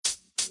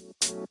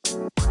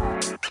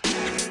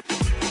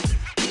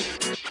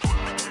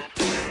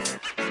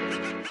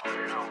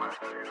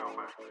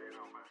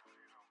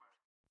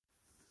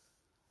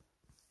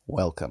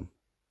Welcome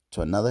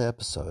to another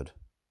episode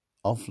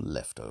of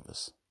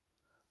Leftovers.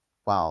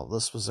 Wow,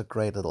 this was a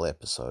great little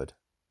episode.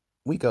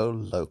 We go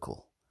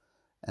local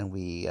and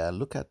we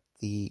look at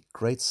the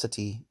great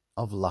city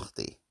of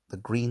Lahti, the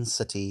green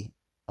city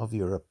of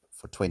Europe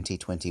for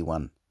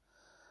 2021.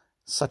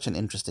 Such an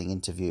interesting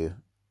interview.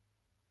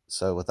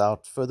 So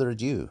without further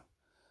ado,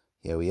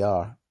 here we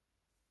are.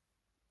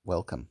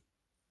 Welcome.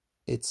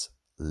 It's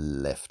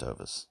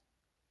Leftovers.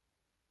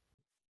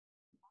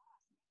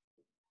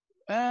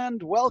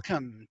 And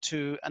welcome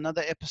to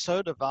another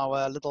episode of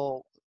our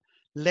little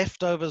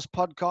Leftovers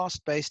podcast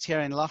based here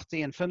in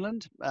Lahti in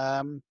Finland.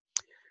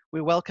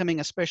 We're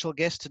welcoming a special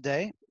guest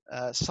today,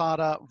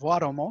 Saara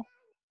Vauramo.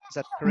 Is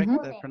that correct,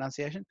 the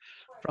pronunciation?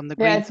 From the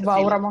Green it's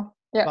Vauramo.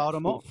 Yeah.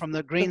 Vauramo, from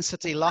the Green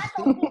City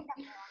Lahti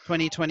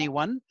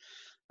 2021.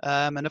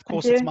 And of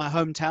course, it's my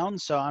hometown,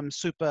 so I'm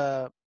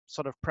super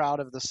sort of proud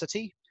of the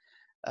city,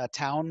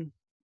 town,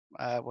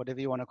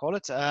 whatever you want to call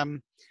it.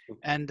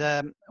 And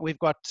we've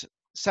got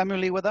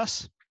Samuli with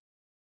us.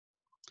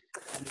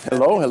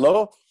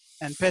 Hello.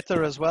 And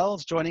Peter as well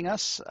is joining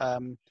us.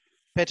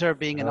 Peter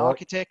being an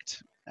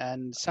architect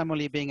and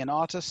Samuli being an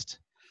artist.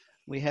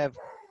 We have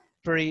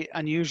very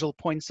unusual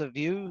points of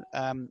view.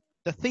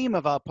 The theme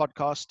of our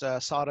podcast,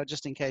 Saara,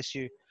 just in case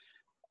you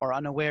are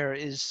unaware,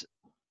 is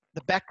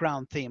the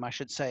background theme, I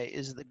should say,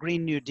 is the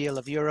Green New Deal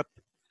of Europe,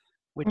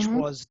 which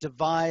was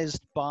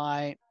devised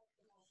by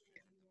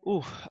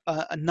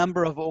a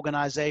number of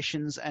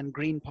organizations and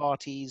green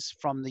parties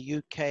from the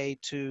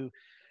UK to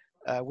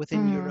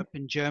within Europe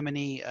and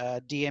Germany,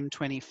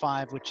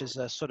 DiEM25, which is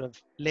a sort of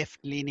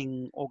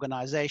left-leaning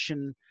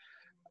organization,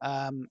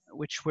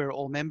 which we're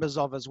all members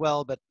of as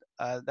well, but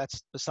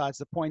that's besides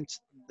the point.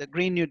 The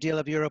Green New Deal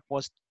of Europe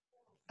was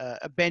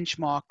a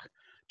benchmark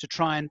to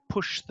try and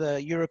push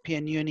the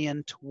European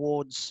Union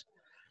towards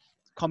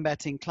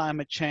combating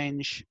climate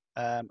change,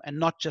 and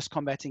not just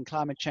combating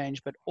climate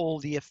change, but all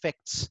the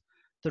effects,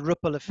 the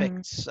ripple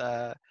effects.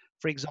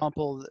 For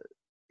example,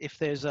 if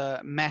there's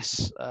a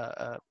mass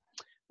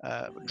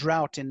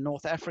drought in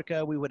North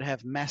Africa, we would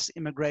have mass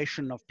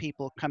immigration of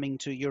people coming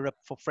to Europe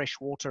for fresh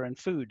water and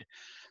food.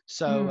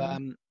 So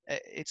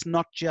it's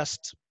not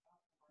just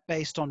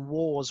based on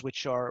wars,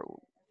 which are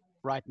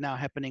right now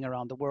happening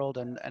around the world,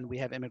 and we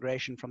have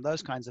immigration from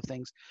those kinds of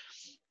things.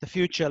 The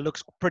future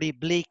looks pretty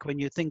bleak when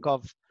you think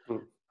of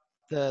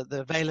the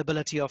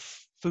availability of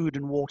food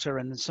and water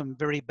and some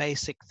very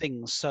basic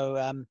things.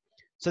 So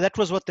so that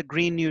was what the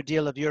Green New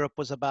Deal of Europe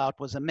was about,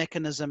 was a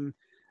mechanism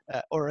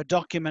or a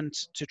document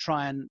to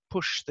try and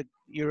push the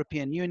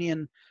European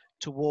Union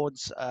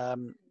towards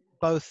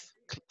both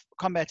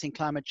combating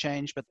climate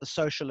change, but the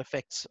social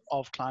effects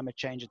of climate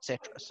change,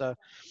 etc. So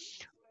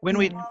when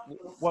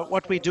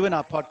what we do in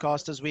our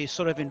podcast is we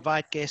sort of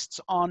invite guests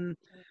on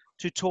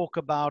to talk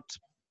about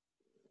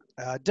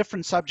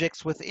different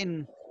subjects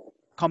within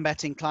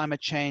combating climate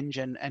change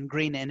and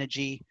green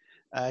energy,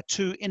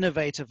 to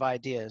innovative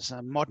ideas,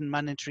 modern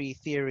monetary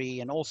theory,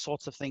 and all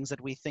sorts of things that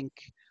we think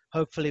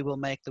hopefully will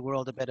make the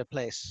world a better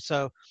place.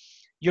 So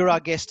you're our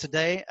guest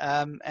today,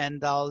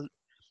 and I'll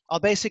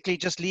basically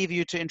just leave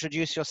you to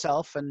introduce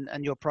yourself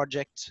and your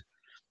project,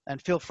 and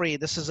feel free.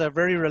 This is a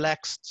very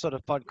relaxed sort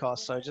of podcast,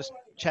 so just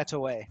chat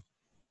away.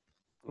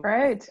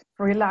 Great.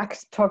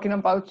 Relaxed, talking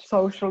about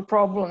social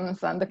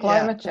problems and the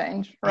climate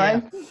change,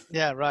 right?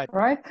 Yeah, right.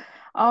 Right.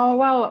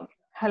 Well,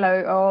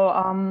 hello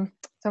all.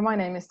 So my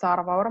name is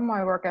Saara Vauramo.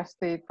 I work as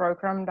the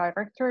program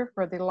director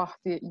for the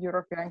Lahti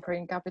European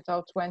Green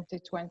Capital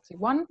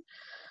 2021.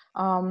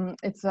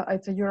 It's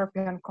a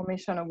European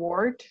Commission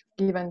award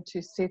given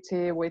to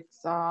city with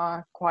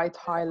quite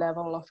high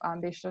level of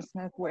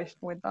ambitiousness with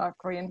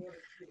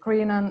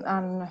green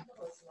and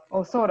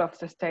all sort of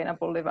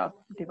sustainable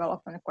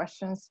development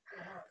questions.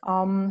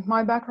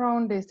 My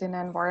background is in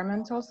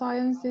environmental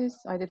sciences.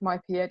 I did my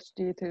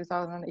PhD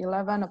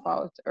 2011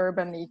 about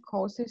urban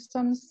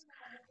ecosystems.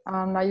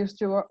 And I used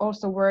to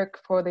also work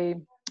for the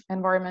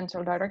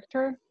environmental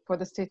director for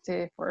the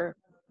city for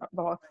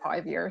about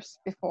 5 years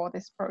before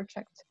this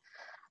project.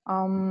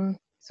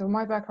 So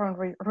my background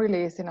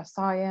really is in a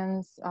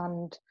science,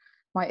 and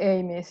my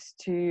aim is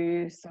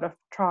to sort of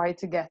try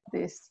to get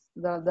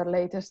the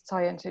latest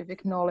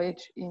scientific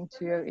knowledge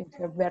into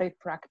a very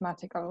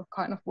pragmatical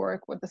kind of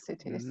work what the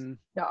cities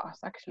does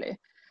actually.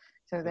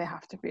 So they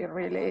have to be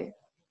really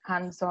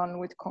hands-on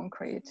with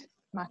concrete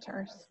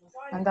matters,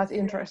 and that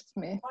interests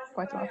me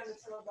quite a lot.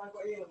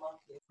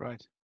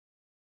 Right.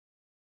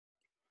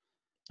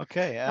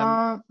 Okay.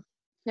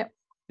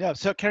 Yeah.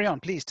 So carry on,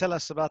 please. Tell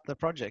us about the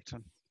project.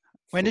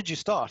 When did you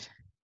start?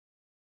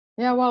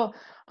 Yeah. Well,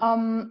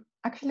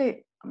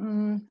 actually,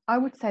 I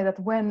would say that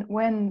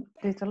when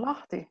did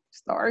Lahti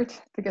start?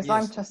 Because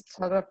I'm just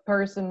sort of a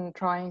person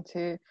trying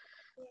to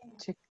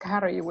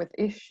carry with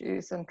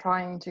issues and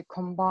trying to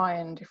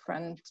combine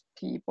different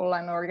people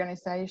and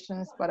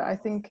organizations. But I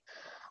think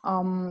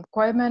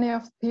Quite many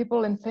of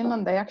people in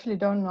Finland, they actually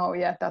don't know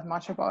yet that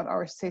much about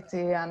our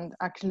city and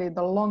actually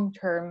the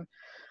long-term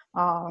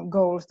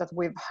goals that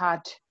we've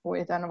had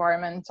with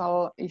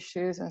environmental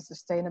issues and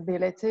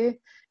sustainability.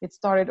 It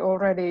started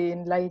already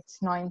in late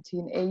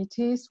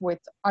 1980s with,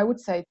 I would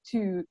say,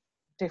 two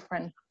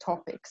different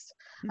topics.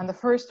 And the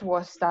first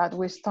was that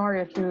we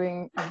started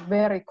doing a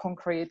very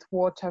concrete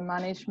water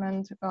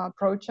management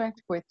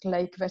project with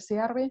Lake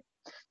Vesijärvi.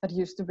 That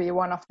used to be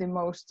one of the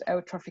most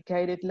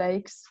eutrophicated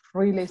lakes,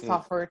 really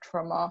suffered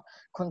from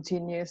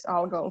continuous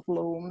algal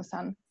blooms,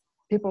 and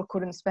people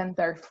couldn't spend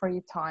their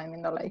free time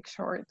in the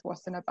lakeshore. It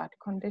was in a bad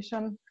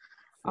condition.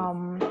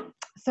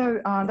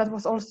 So that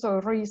was also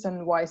a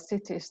reason why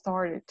city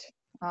started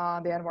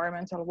the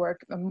environmental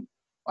work,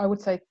 I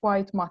would say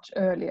quite much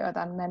earlier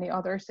than many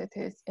other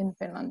cities in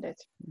Finland did.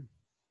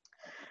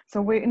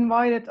 So we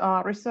invited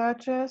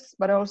researchers,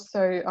 but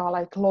also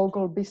like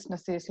local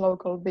businesses,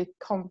 local big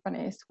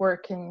companies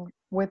working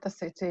with the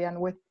city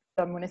and with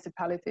the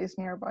municipalities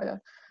nearby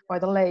by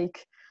the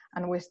lake.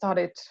 And we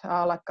started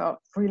like a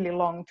really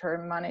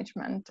long-term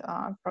management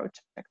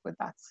project with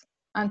that.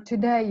 And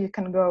today you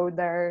can go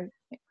there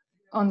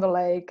on the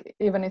lake,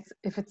 even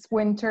if it's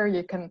winter,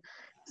 you can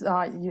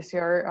use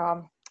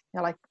your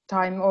like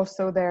time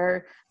also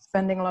there,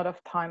 spending a lot of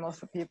time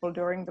also people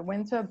during the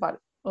winter. But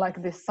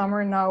like this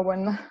summer now,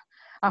 when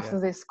after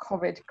this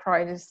COVID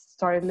crisis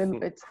started a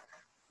little bit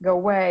go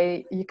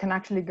away, you can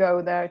actually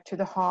go there to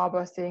the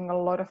harbor, seeing a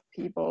lot of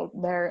people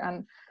there,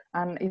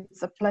 and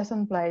it's a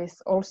pleasant place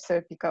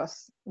also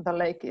because the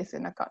lake is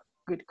in a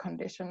good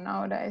condition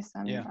nowadays,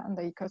 and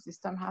the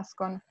ecosystem has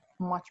gone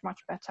much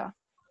better.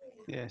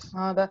 Yes.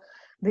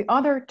 The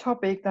other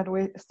topic that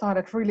we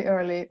started really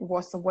early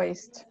was the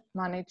waste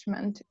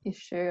management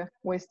issue.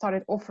 We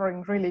started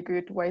offering really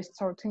good waste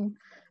sorting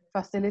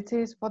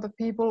facilities for the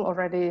people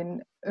already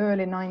in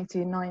early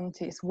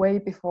 1990s, way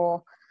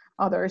before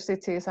other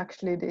cities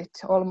actually did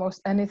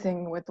almost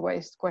anything with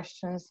waste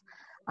questions.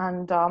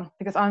 And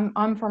because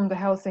I'm from the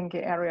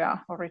Helsinki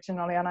area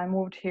originally, and I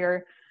moved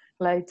here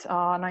late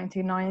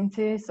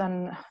 1990s,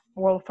 and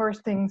well,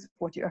 first things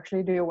what you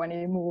actually do when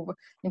you move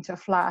into a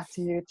flat,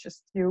 you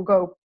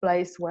go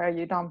place where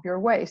you dump your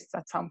waste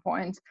at some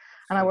point.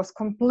 And I was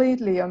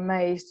completely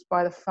amazed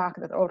by the fact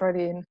that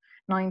already in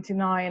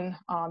 99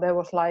 there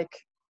was like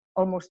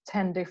almost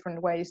 10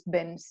 different waste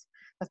bins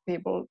that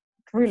people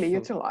really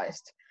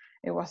utilized.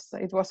 It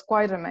was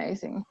quite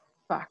amazing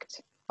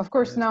fact. Of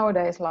course,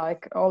 nowadays,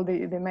 like all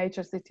the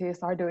major cities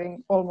are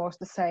doing almost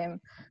the same,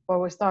 but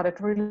we started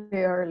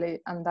really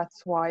early, and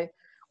that's why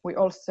we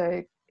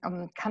also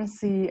can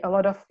see a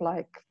lot of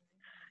like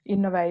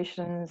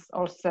innovations,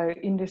 also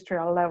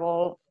industrial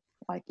level,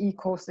 like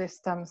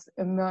ecosystems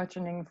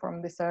emerging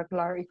from the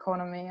circular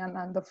economy,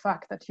 and the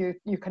fact that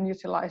you can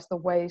utilize the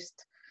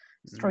waste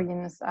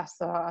streams as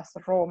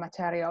raw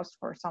materials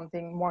for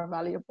something more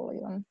valuable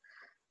even.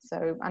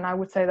 So, and I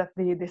would say that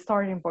the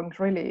starting point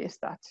really is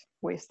that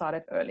we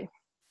started early.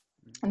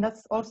 And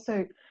that's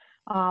also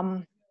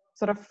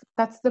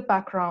that's the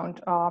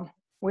background.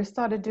 We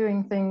started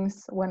doing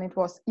things when it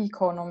was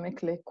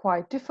economically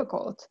quite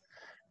difficult.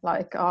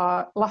 Like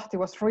Lahti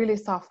was really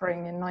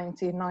suffering in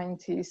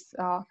 1990s,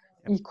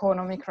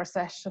 economic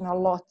recession a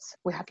lot.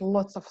 We had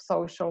lots of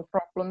social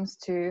problems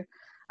too.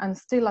 And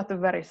still at the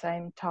very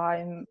same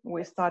time,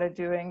 we started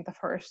doing the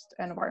first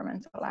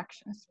environmental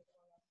actions.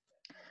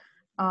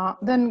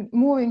 Then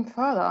moving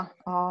further,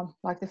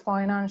 like the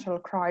financial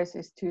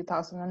crisis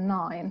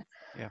 2009,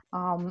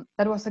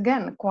 that was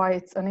again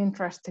quite an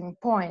interesting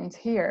point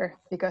here,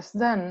 because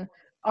then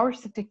our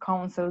city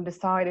council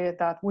decided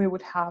that we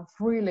would have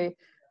really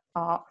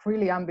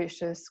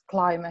ambitious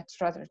climate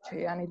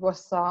strategy, and it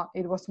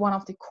was one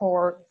of the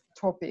core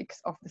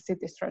topics of the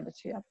city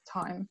strategy at the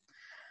time.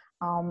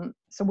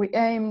 So we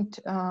aimed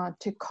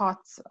to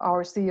cut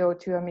our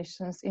CO2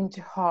 emissions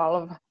into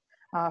half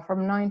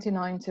from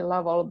 1990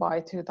 level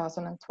by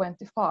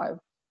 2025.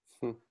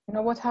 You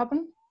know what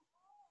happened?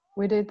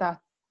 We did that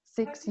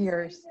 6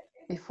 years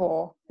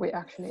before we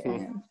actually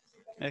aimed.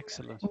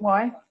 Excellent.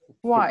 Why?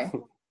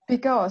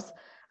 Because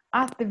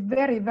at the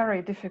very,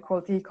 very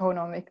difficult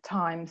economic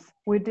times,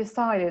 we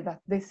decided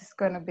that this is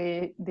going to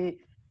be the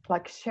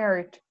like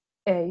shared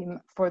aim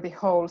for the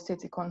whole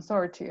city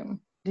consortium,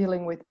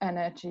 dealing with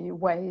energy,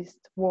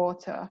 waste,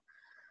 water,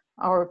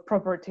 our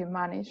property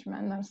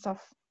management and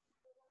stuff.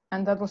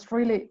 And that was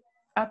really,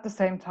 at the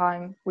same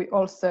time, we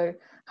also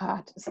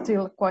had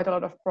still quite a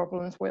lot of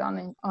problems with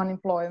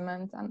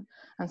unemployment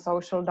and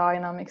social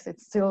dynamics.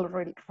 It's still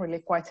really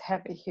quite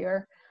heavy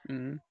here.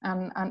 And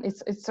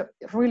it's a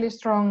really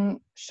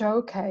strong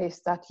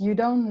showcase that you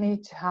don't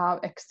need to have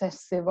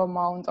excessive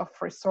amount of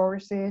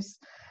resources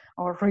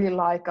or really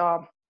like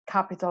a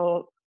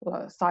capital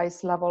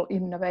size level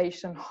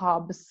innovation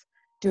hubs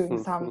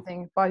doing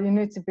something, but you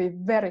need to be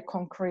very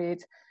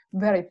concrete,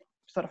 very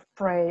sort of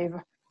brave,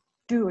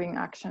 doing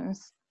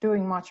actions,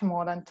 doing much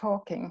more than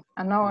talking.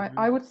 And now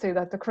I would say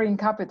that the green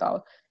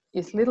capital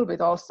is a little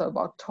bit also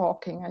about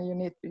talking, and you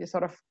need to be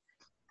sort of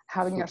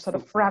having a sort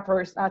of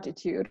rapper's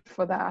attitude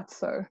for that.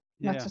 So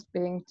not just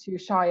being too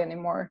shy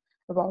anymore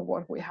about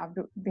what we have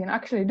been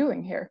actually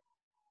doing here.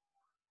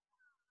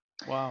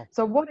 Wow.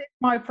 So what is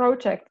my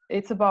project?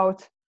 It's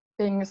about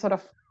being a sort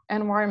of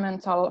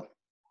environmental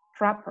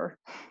trapper,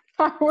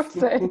 I would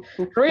say,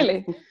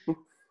 really.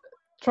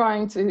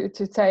 Trying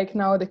to take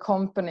now the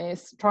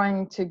companies,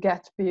 trying to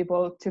get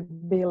people to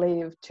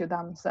believe to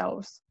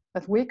themselves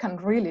that we can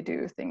really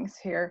do things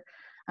here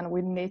and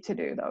we need to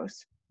do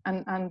those.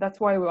 And that's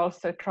why we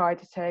also try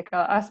to take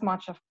as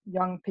much of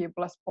young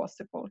people as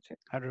possible to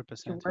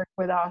 100%. work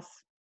with us.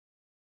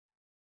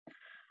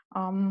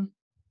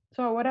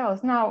 So what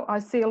else? Now I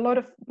see a lot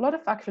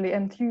of actually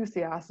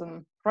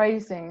enthusiasm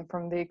rising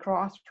from the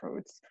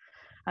grassroots.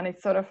 And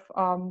it's sort of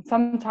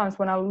sometimes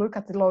when I look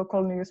at the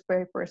local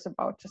newspapers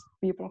about just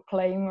people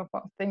claiming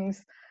about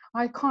things,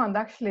 I can't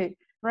actually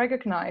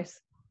recognize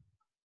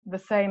the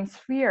same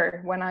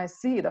sphere when I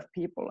see the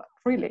people.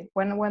 Really,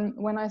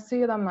 when I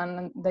see them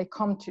and they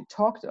come to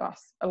talk to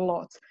us a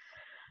lot,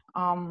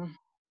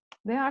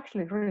 they're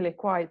actually really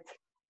quite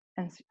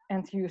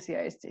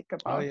enthusiastic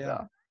about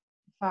the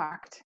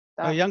fact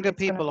that younger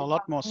people are a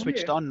lot more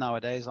switched on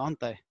nowadays, aren't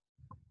they?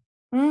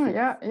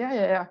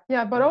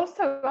 Yeah. But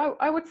also,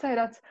 I would say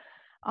that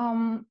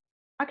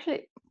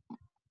actually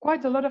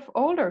quite a lot of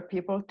older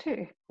people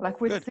too. Like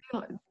we see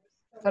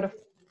sort of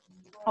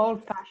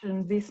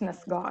old-fashioned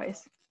business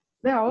guys.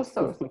 They're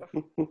also sort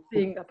of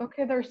seeing that,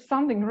 okay, there's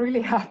something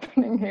really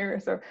happening here.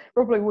 So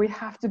probably we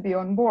have to be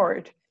on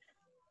board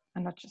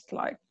and not just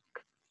like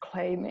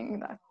claiming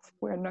that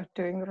we're not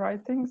doing the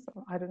right thing.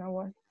 So I don't know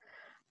what.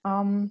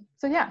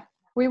 So yeah,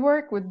 we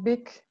work with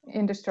big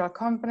industrial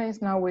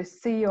companies. Now we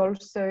see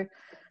also,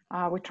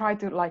 we try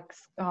to like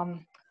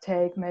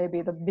take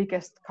maybe the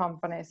biggest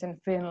companies in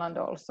Finland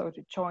also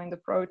to join the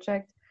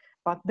project,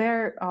 but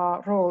their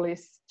role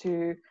is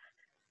to,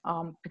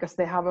 because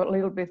they have a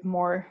little bit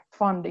more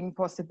funding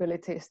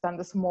possibilities than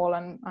the small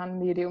and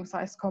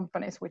medium-sized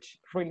companies, which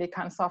really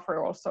can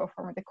suffer also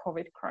from the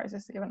COVID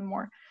crisis even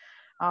more.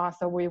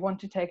 So we want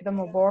to take them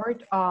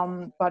aboard,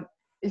 but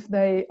if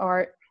they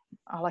are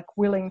like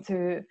willing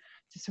to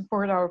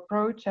support our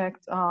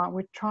project,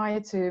 we try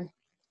to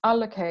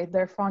allocate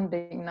their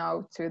funding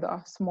now to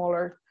the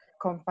smaller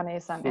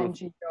companies and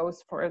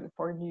NGOs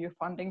for new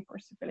funding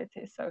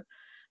possibilities. So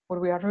what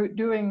we are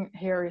doing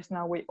here is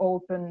now we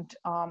opened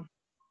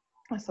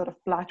a sort of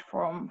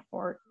platform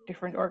for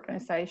different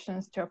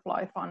organizations to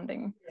apply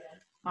funding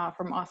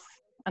from us,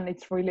 and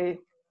it's really,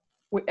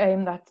 we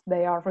aim that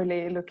they are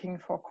really looking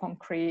for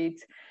concrete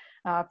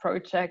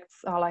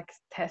projects like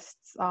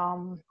tests,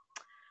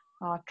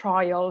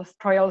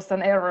 trials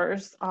and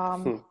errors,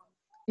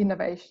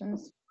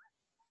 innovations.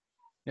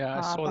 Yeah,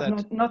 I saw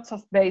that. Not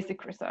just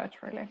basic research,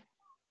 really.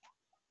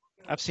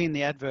 I've seen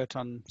the advert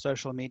on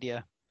social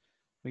media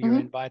where you're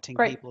inviting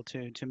people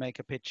to make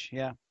a pitch.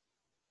 Yeah.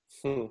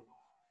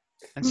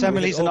 And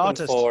Samuel's an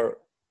artist.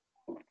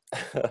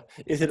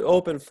 Is it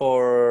open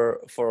for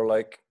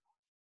like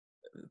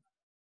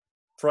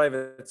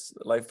private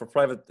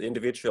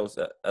individuals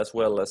as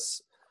well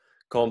as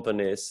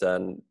companies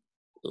and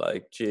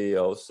like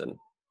GEOs and?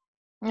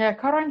 Yeah,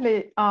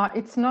 currently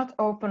it's not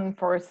open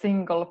for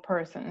single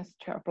persons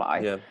to apply.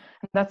 Yeah.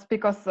 That's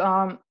because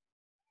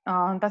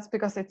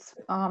it's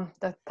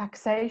the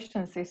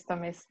taxation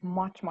system is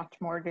much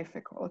more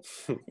difficult.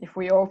 If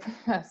we open,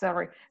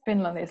 sorry,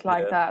 Finland is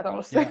like that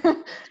also.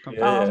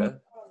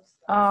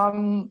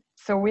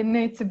 So we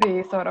need to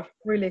be sort of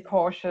really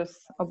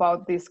cautious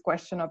about this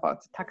question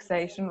about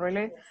taxation,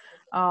 really.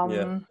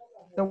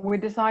 So we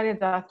decided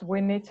that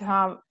we need to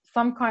have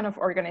some kind of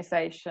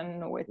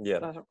organization with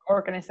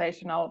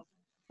organizational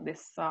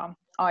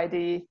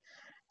ID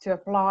to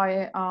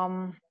apply.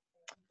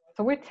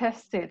 So we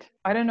tested.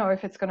 I don't know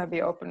if it's going to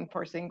be open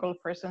for single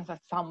persons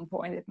at some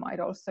point. It might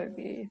also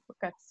be,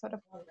 get sort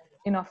of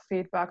enough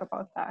feedback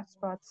about that.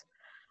 But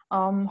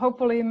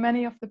hopefully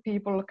many of the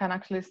people can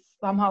actually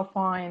somehow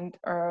find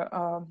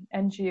a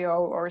NGO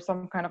or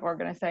some kind of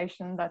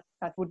organization that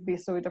would be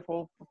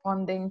suitable for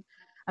funding.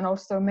 And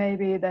also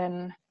maybe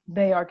then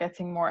they are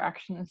getting more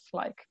actions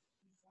like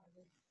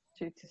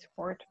to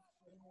support.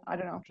 I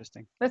don't know.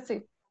 Interesting. Let's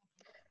see.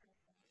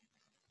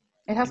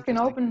 It has been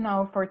open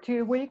now for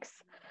 2 weeks.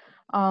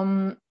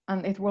 And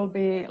it will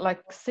be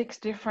like 6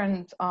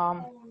 different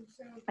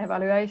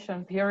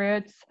evaluation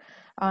periods.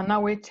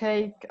 Now we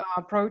take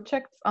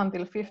projects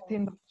until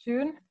 15th of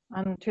June.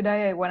 And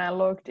today when I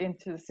logged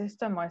into the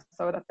system, I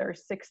saw that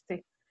there's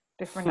 60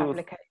 different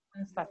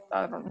applications that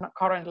are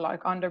currently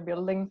like under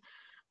building.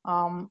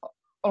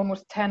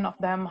 Almost 10 of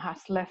them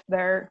has left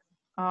their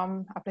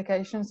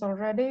applications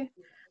already.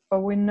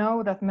 But we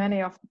know that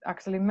many of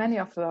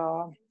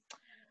the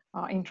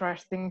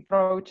interesting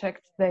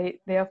projects, they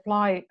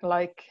apply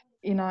like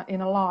in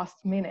a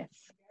last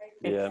minutes.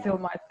 It still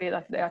might be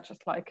that they are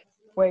just like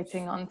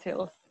waiting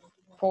until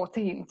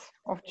 14th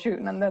of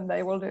June and then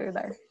they will do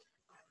their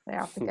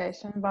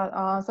application.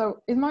 But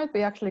so it might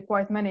be actually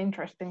quite many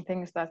interesting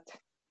things that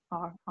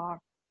are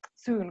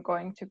soon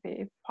going to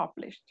be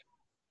published,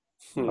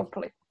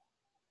 hopefully.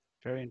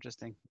 Very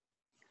interesting.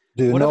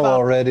 Do you know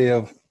already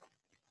of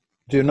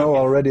Do you know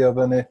already of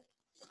any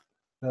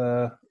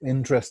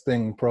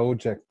interesting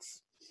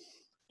projects?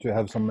 Do you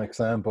have some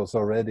examples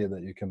already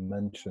that you can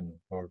mention?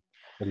 Or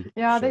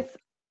yeah, this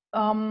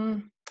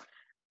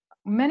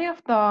many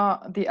of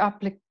the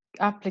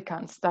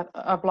applicants that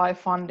apply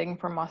funding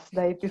from us,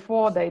 they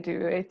before they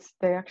do it,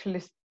 they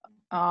actually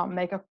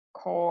make a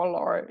call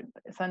or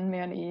send me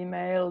an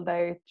email.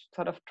 They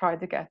sort of try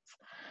to get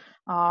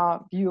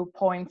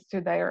viewpoints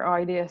to their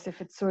ideas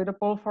if it's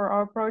suitable for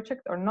our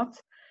project or not.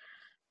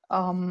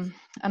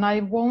 And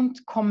I won't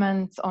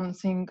comment on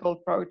single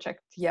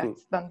project yet.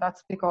 Then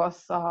that's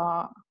because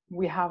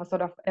we have a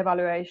sort of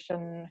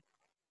evaluation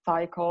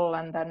cycle,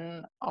 and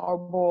then our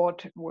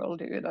board will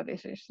do the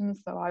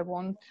decisions. So I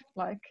won't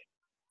like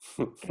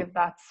give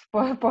that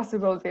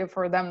possibility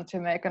for them to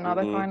make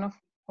another kind of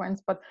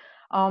points. But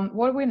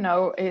what we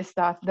know is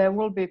that there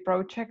will be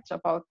projects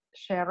about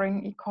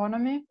sharing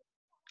economy,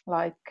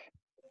 like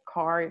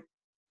car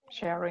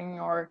sharing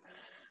or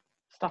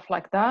stuff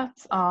like that.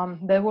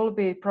 There will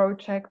be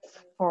projects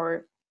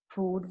for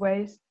food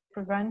waste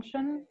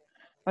prevention,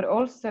 but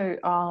also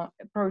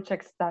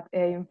projects that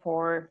aim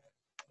for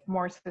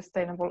more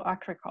sustainable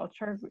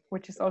agriculture,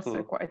 which is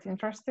also quite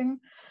interesting.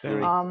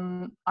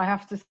 I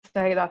have to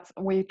say that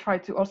we try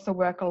to also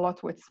work a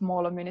lot with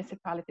smaller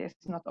municipalities,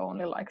 not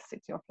only like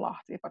City of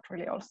Lahti, but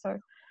really also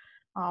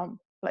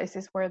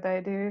places where they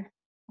do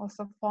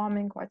also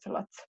farming quite a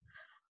lot.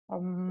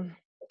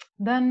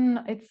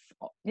 Then it's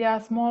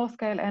small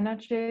scale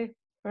energy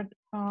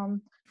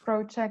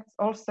projects,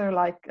 also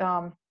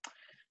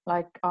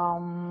like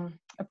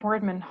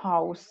apartment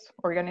house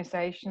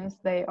organizations.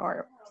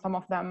 Some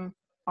of them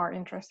are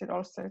interested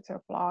also to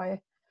apply,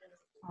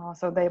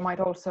 so they might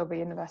also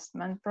be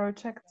investment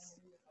projects,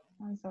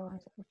 and so on.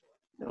 So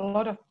a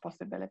lot of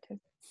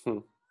possibilities.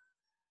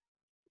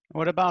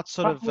 What about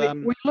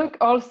we look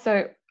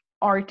also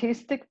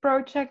artistic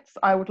projects.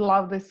 I would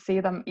love to see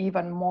them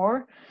even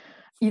more.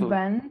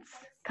 Events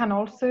can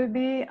also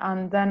be,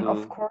 and then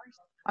of course,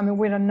 I mean,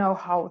 we don't know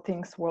how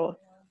things will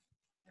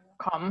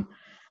come,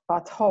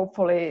 but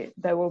hopefully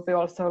there will be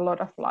also a lot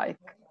of like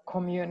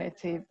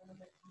community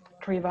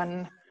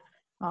driven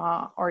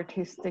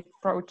artistic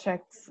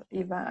projects,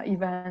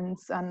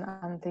 events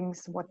and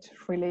things what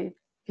really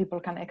people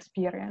can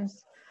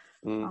experience.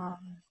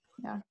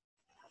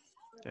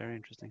 Very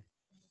interesting.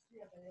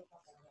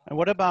 And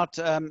what about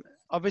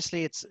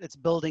obviously it's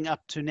building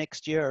up to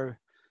next year,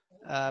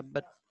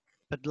 but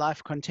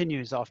life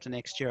continues after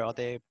next year. Are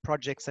there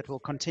projects that will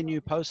continue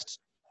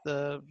post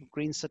the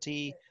Green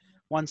City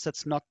once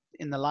it's not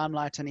in the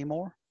limelight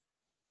anymore?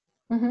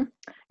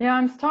 Yeah,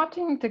 I'm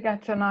starting to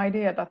get an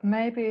idea that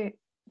maybe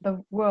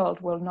the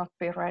world will not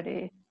be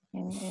ready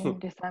in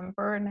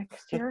December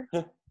next year.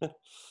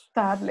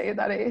 Sadly,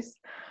 that is.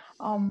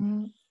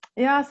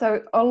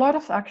 So a lot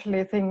of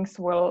actually things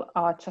will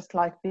just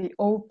like be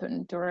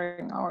open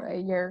during our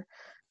year,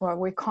 where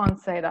we can't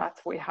say that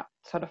we have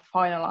sort of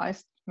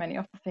finalized many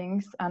of the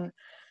things. And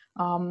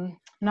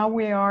now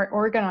we are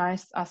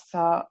organized as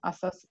a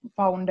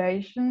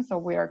foundation, so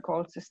we are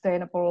called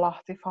Sustainable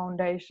Lahti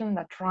Foundation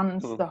that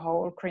runs the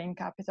whole Green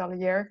Capital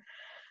year.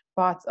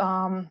 But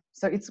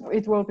so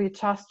it will be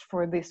just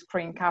for this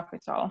Green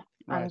Capital,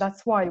 and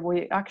that's why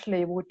we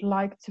actually would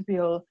like to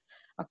build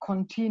a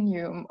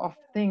continuum of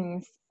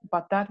things.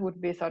 But that would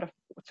be sort of,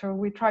 so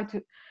we try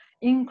to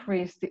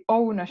increase the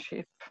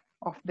ownership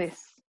of this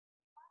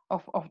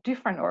of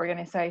different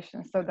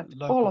organizations, so that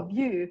all of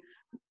you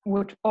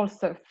would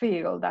also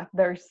feel that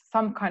there's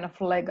some kind of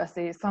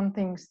legacy, some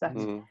things that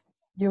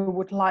you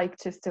would like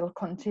to still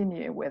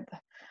continue with.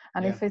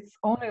 And if it's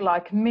only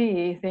like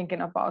me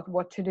thinking about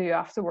what to do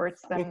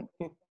afterwards, then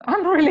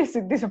I'm really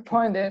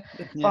disappointed.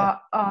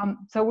 But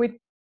so we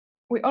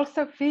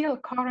also feel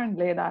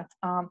currently that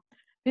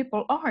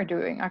people are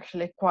doing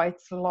actually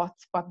quite a lot,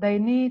 but they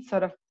need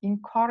sort of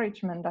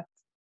encouragement that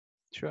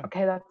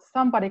that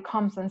somebody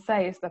comes and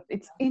says that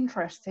it's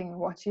interesting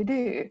what you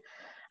do,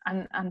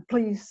 and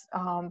please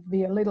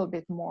be a little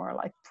bit more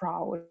like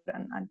proud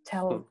and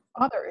tell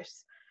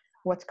others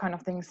what kind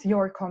of things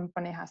your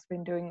company has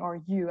been doing,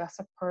 or you as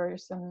a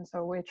person.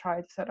 So we try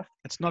to sort of,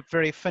 it's not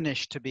very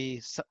Finnish to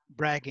be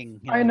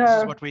bragging, I know,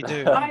 this is what we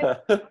do.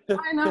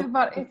 I know,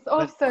 but it's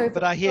also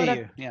but I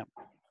hear you.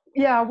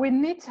 We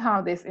need to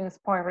have these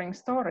inspiring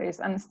stories,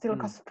 and still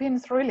because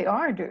Finns really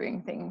are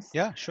doing things.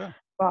 Yeah, sure.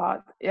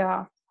 But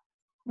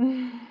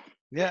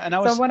and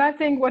so what I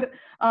think,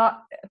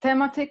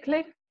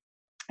 thematically,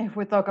 if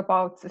we talk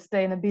about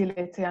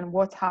sustainability and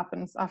what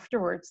happens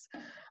afterwards,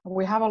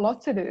 we have a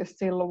lot to do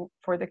still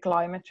for the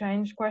climate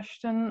change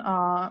question.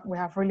 We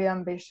have really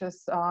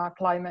ambitious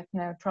climate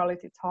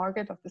neutrality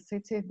target of the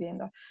city, being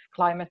the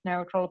climate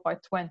neutral by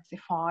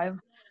 25.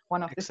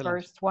 One of the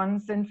first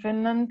ones in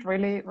Finland,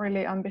 really,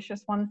 really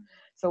ambitious one.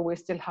 So we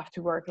still have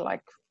to work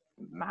like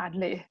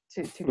madly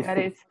to get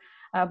it.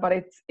 But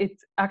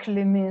it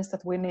actually means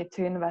that we need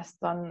to invest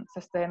on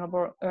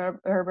sustainable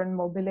urban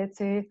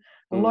mobility,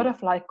 a lot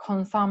of like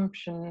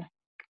consumption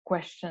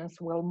questions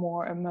will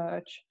more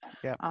emerge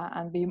Yeah.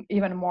 and be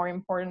even more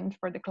important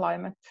for the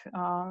climate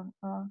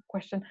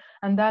question.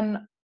 And then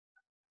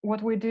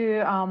what we do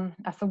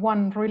as a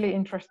one really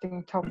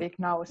interesting topic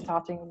now,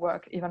 starting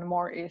work even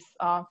more, is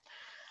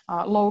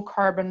low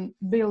carbon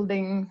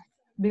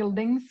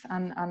buildings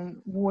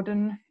and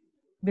wooden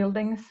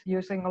buildings,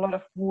 using a lot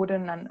of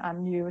wooden and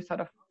new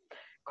sort of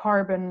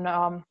carbon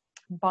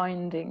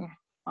binding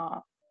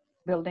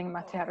building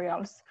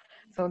materials.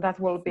 So that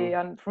will be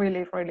a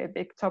really, really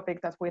big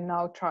topic that we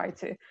now try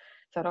to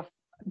sort of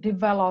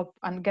develop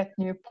and get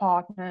new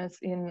partners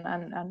in,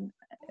 and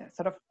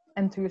sort of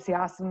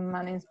enthusiasm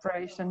and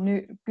inspiration,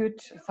 new good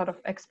sort of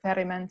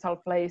experimental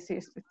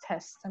places to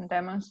test and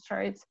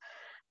demonstrate.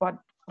 But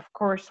of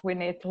course, we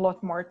need a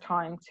lot more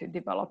time to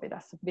develop it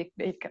as a big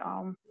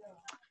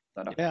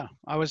sort of. Yeah,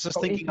 I was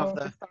just thinking of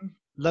the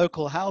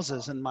local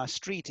houses in my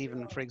street,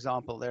 even, for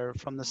example. They're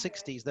from the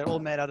 60s. They're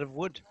all made out of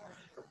wood.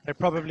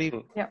 They're probably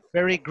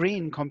very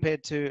green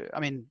compared to, I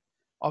mean,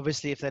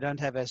 obviously if they don't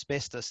have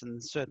asbestos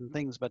and certain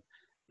things, but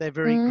they're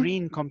very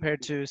green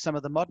compared to some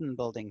of the modern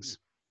buildings.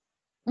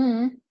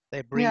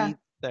 They breathe.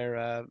 They're,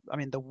 I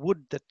mean, the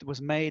wood that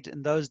was made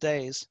in those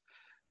days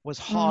was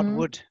hard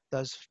wood.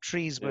 Those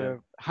trees were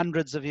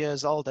hundreds of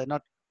years old. They're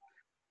not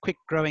quick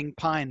growing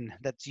pine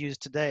that's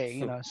used today,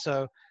 you know.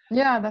 So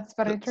yeah, that's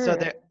very true.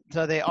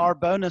 So there are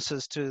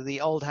bonuses to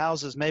the old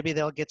houses. Maybe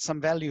they'll get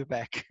some value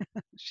back.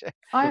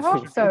 I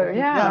hope so.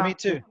 Yeah. Yeah, me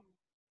too.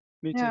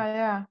 Me too.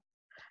 Yeah.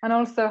 And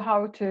also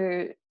how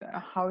to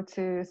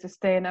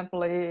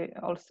sustainably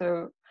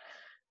also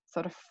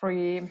sort of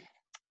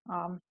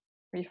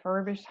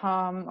refurbish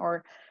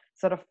or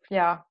sort of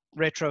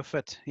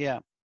retrofit.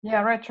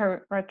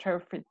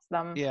 Retrofit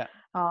them.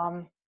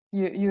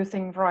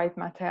 Using right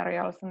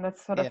materials, and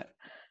that's sort of,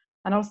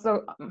 and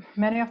also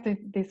many of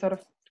the sort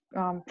of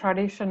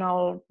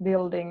traditional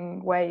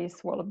building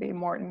ways will be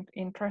more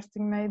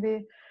interesting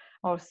maybe.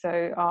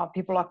 Also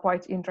people are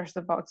quite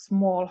interested about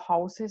small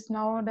houses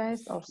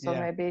nowadays, also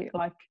maybe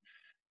like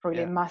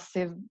really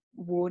massive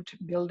wood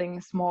building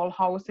small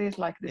houses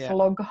like these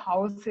log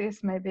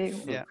houses maybe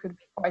could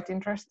be quite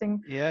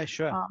interesting. Yeah,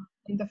 sure.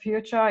 In the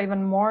future,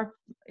 even more,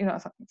 you know,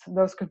 so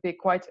those could be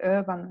quite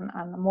urban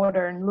and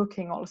modern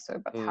looking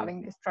also, but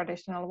having these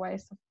traditional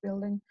ways of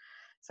building.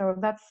 So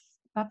that's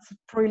a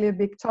really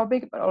big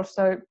topic. But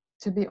also,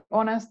 to be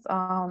honest,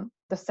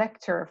 the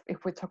sector,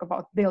 if we talk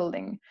about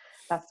building,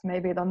 that's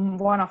maybe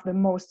one of the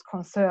most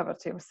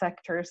conservative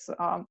sectors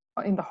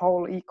in the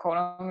whole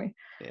economy.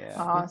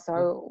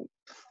 So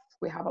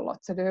we have a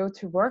lot to do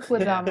to work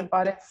with them,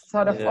 but it's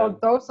sort of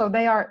also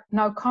they are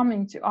now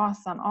coming to us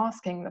and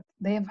asking that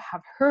they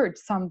have heard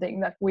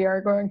something that we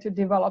are going to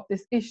develop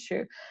this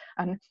issue,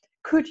 and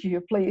could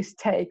you please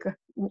take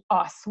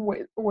us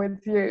with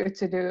you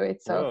to do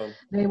it? So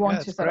they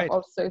want to sort of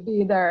also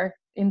be there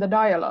in the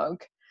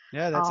dialogue.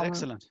 Yeah, that's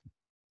excellent.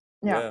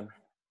 Yeah,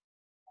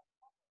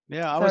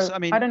 I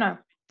mean, I don't know.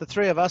 The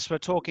three of us were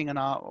talking in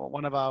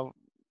one of our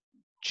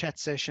chat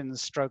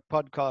sessions /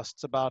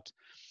 podcasts about,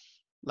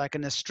 like,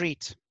 in a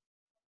street.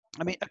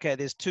 I mean, okay,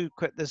 there's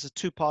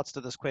two parts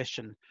to this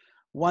question.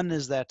 One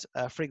is that,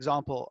 for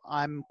example,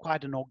 I'm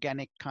quite an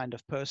organic kind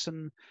of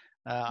person.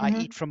 I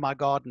eat from my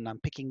garden. I'm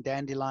picking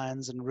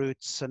dandelions and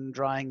roots and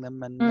drying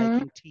them and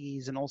making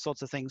teas and all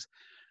sorts of things.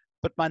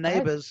 But my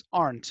neighbors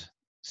aren't.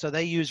 So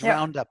they use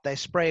Roundup. They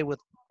spray with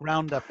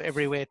Roundup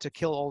everywhere to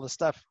kill all the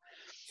stuff.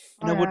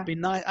 And it would be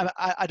nice.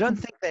 I don't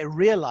think they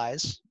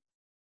realize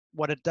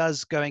what it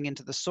does going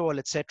into the soil,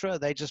 etc.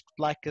 They just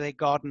like their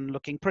garden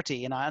looking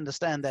pretty, and I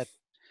understand that.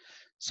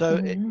 So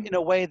in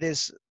a way,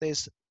 there's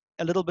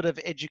a little bit of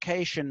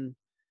education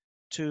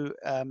to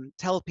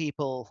tell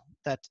people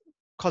that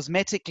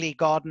cosmetically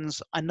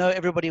gardens, I know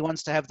everybody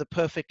wants to have the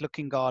perfect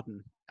looking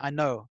garden, I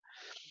know,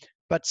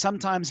 but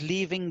sometimes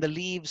leaving the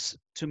leaves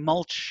to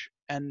mulch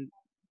and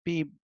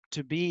be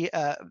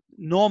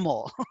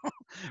normal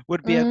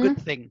would be a good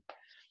thing.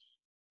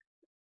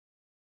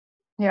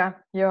 Yeah,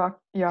 you're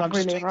I'm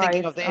really just right.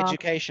 thinking of the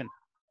education.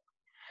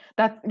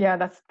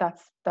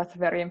 That's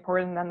very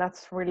important, and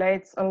that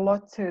relates a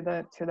lot to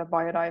the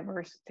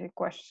biodiversity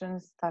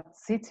questions that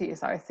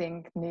cities, I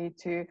think, need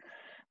to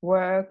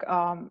work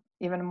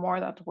even more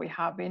that we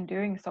have been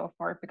doing so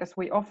far, because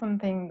we often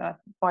think that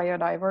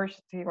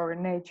biodiversity or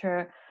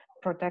nature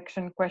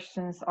protection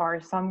questions are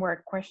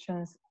somewhere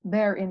questions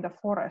there in the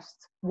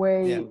forest,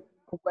 way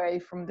away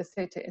from the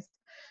cities.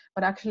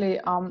 But actually,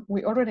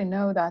 we already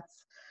know that,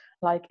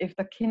 like, if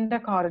the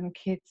kindergarten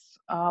kids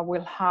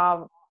will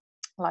have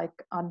like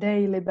a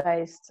daily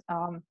based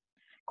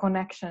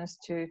connections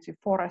to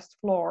forest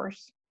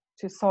floors,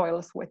 to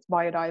soils with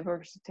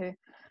biodiversity,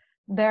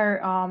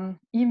 their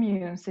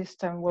immune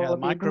system will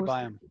be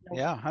microbiome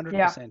boosted.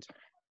 100%.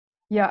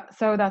 Yeah,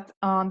 so that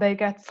they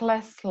get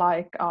less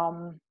like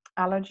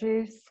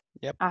allergies,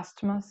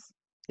 asthmas.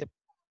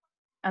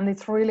 And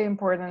it's really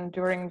important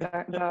during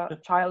the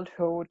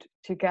childhood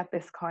to get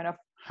this kind of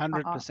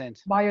 100%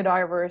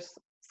 biodiverse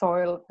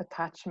soil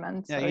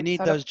attachment. Yeah, so you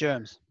need those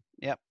germs.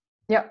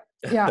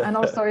 Yeah, and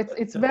also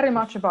it's very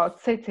much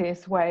about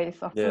cities' ways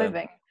of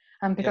living.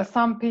 And because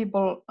some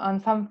people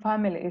and some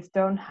families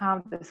don't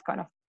have this kind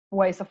of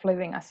ways of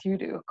living as you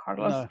do,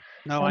 Carlos.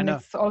 No, I and know.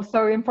 it's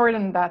also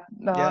important that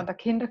Yeah. the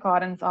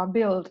kindergartens are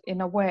built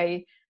in a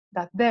way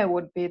that there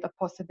would be the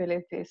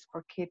possibilities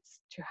for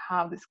kids to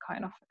have this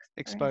kind of experience.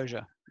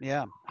 Exposure.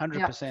 Yeah,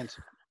 100%.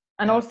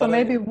 And Yeah. also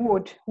maybe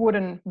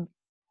wooden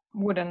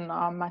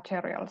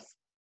materials,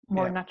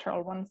 more Yeah.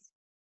 natural ones.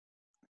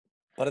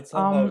 But it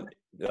somehow,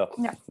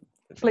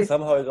 Please.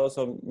 somehow it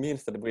also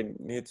means that we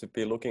need to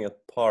be looking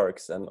at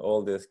parks and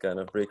all these kind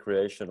of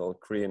recreational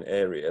green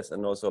areas,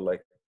 and also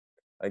like,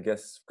 I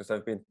guess, because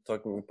I've been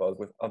talking about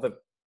with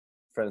other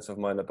friends of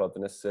mine about the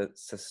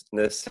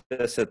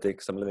necessity,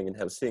 because I'm living in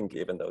Helsinki,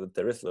 even though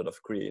there is a lot of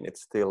green,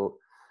 it's still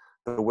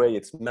the way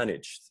it's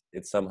managed.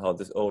 It's somehow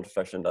this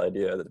old-fashioned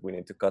idea that we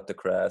need to cut the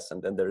grass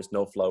and then there is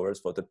no flowers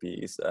for the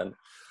bees, and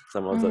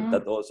somehow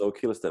that also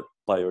kills the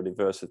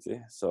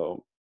biodiversity.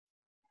 So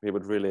we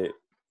would really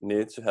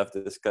need to have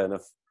this kind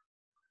of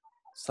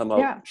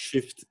somehow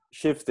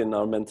shift in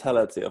our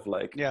mentality of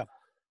like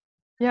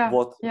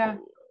what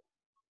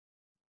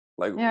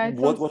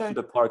should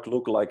the park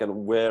look like,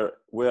 and where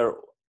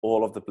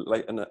all of the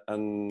like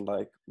and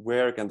like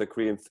where can the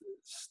green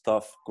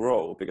stuff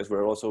grow, because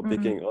we're also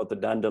picking out the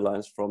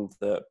dandelions from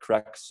the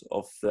cracks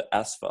of the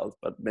asphalt,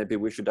 but maybe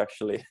we should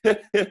actually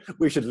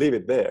we should leave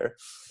it there.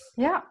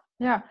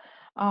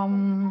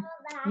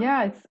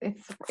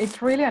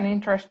 It's really an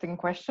interesting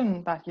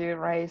question that you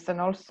raise, and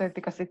also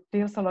because it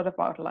deals a lot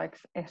about like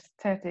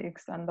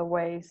aesthetics and the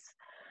ways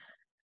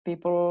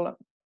people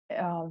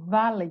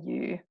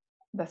value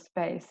the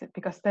space,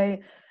 because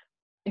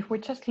if we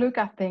just look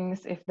at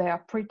things if they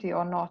are pretty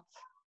or not,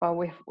 but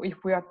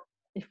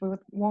if we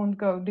won't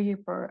go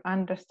deeper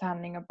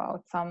understanding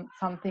about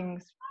some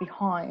things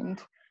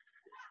behind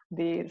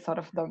the sort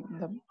of the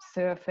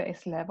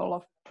surface level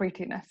of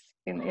prettiness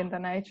in the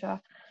nature,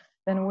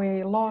 then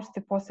we lost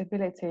the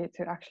possibility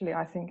to actually,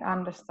 I think,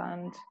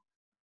 understand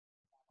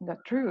the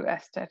true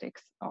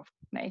aesthetics of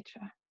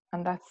nature.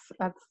 And that's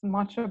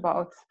much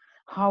about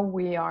how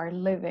we are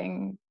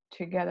living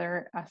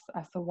together as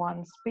a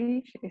one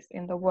species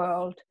in the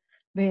world,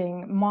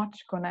 being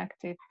much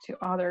connected to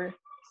other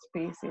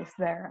species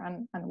there,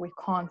 and we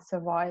can't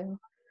survive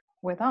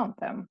without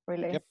them,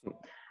 really.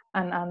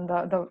 And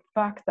the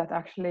fact that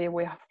actually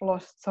we have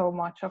lost so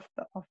much of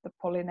the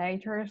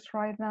pollinators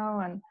right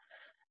now,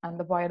 and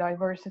the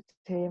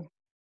biodiversity,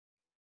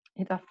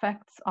 it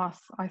affects us,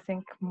 I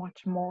think,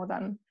 much more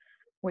than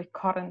we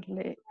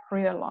currently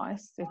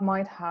realize. It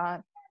might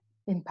have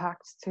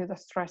impacts to the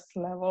stress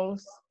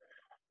levels,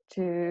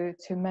 to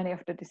many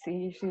of the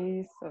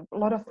diseases, a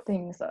lot of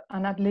things,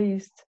 and at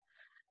least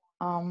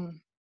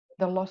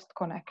the lost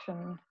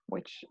connection,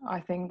 which I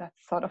think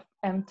that's sort of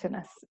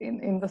emptiness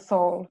in the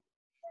soul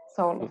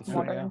of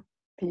modern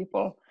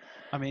people.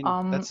 I mean,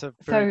 that's a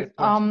very good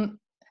point.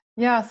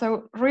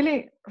 So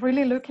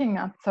really looking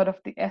at sort of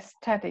the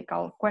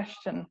aesthetical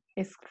question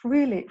is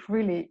really,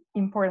 really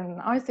important.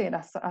 I see it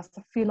as a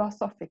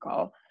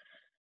philosophical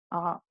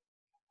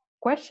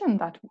question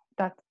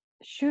that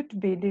should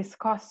be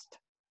discussed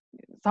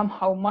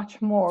somehow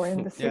much more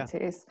in the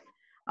cities.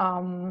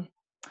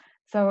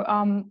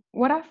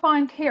 What I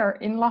find here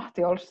in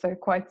Lahti also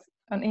quite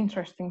an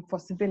interesting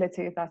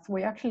possibility, that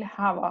we actually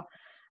have a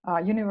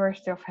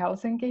University of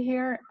Helsinki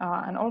here,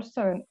 and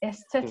also an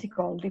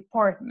aesthetical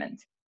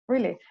department,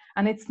 really.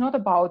 And it's not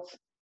about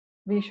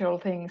visual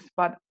things,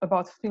 but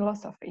about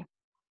philosophy.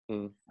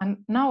 And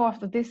now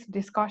after this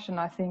discussion,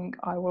 I think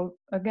I will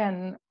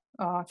again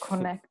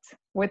connect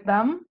with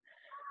them,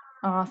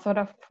 sort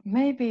of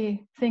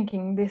maybe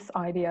thinking this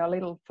idea a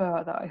little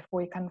further, if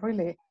we can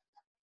really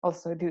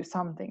also do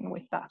something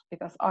with that,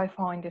 because I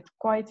find it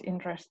quite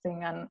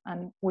interesting,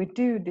 and we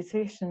do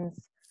decisions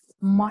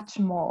much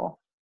more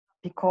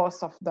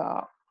because of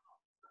the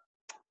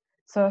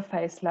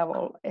surface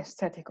level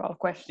aesthetical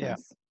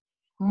questions.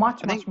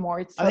 Much more.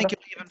 I think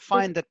you'll even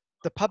find that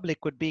the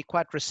public would be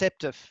quite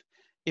receptive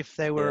if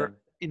they were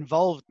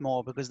involved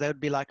more, because they would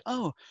be like,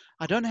 oh,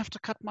 I don't have to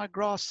cut my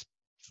grass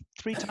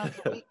 3 times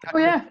a week.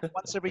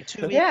 Once every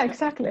 2 weeks. Yeah,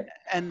 exactly.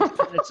 And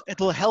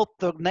it'll help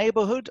the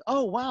neighborhood.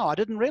 Oh, wow, I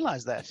didn't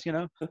realize that, you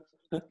know?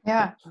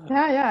 Yeah,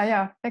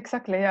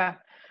 exactly, yeah.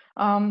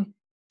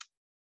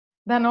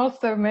 Then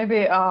also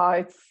maybe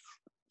it's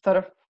sort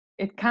of,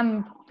 it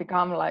can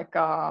become like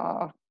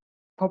a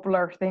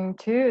popular thing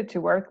too, to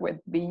work with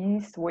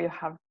bees. We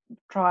have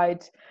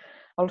tried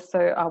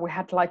also, we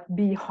had like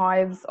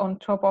beehives on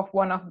top of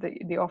one of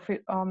the office,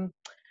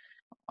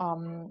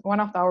 one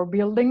of our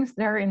buildings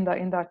there in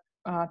the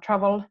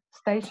travel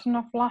station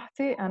of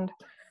Lahti, and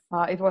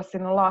it was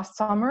in the last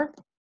summer.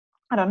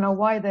 I don't know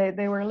why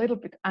they were a little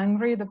bit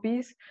angry, the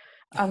bees,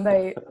 and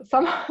they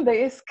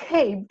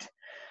escaped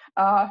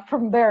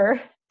from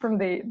their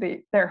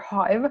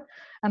hive.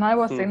 And I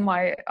was in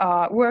my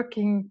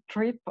working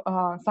trip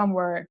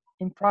somewhere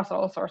in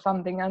Brussels or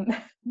something, and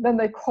then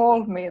they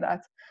called me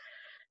that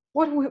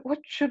what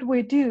should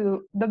we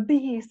do? The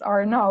bees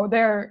are now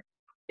there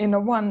in a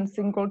one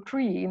single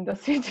tree in the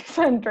city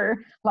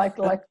center, like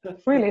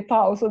really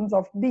thousands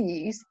of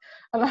bees.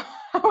 And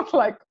I was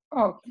like,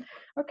 oh,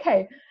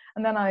 okay.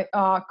 And then I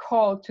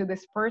called to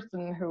this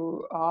person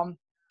who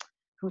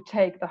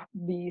take the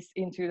bees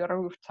into the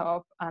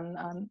rooftop,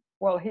 and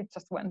well, he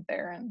just went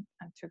there and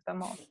took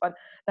them off. But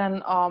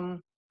then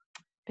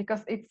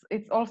because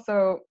it's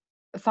also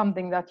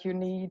something that you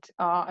need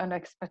an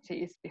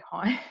expertise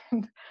behind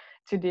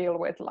to deal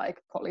with,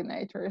 like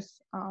pollinators.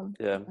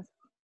 Yeah.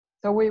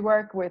 So we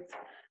work with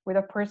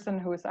a person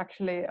who's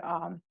actually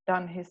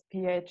done his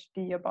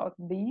PhD about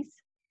bees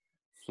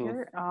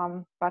here,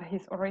 but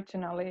he's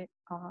originally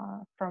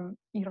from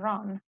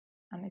Iran,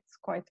 and it's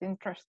quite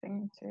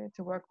interesting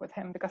to work with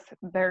him, because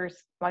there's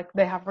like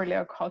they have really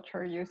a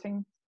culture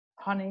using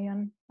honey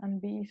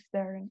and bees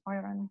there in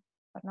Iran.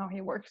 But now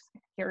he works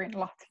here in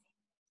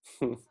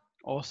Lahti.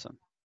 Awesome.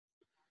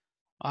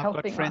 I've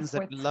got friends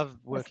that love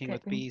working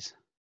with bees.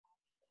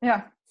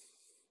 Yeah.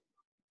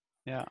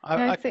 Yeah,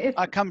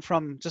 I come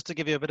from, just to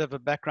give you a bit of a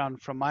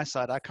background from my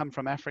side, I come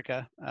from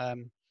Africa.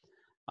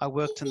 I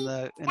worked in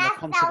the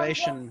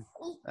conservation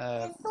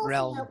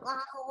realm,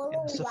 in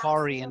the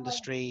safari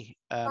industry,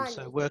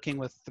 so working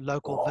with the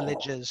local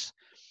villages,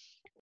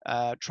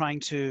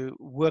 trying to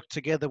work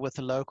together with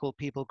the local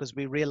people, because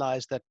we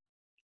realized that,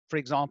 for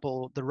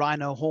example, the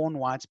rhino horn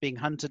whites being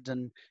hunted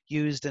and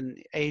used in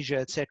Asia,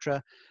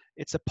 etc.,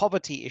 it's a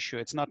poverty issue.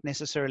 It's not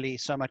necessarily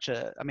so much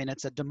I mean,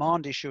 it's a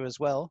demand issue as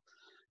well,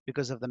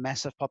 because of the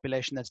massive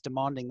population that's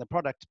demanding the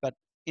product. But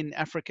in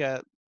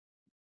Africa,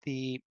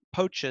 the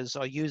poachers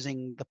are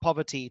using the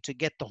poverty to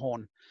get the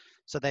horn.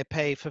 So they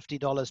pay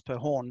 $50 per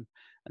horn.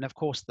 And of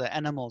course, the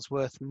animal's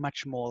worth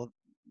much more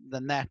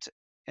than that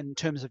in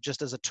terms of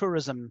just as a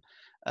tourism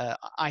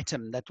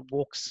item that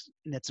walks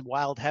in its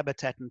wild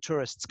habitat, and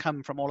tourists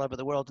come from all over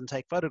the world and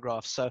take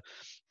photographs. So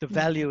the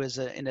value is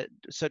in it.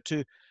 So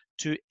to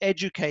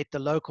educate the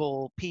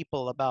local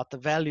people about the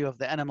value of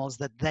the animals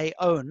that they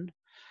own.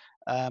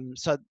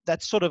 So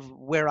that's sort of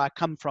where I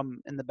come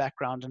from in the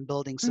background, and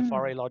building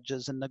safari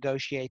lodges and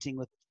negotiating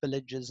with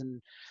villages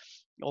and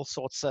all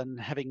sorts, and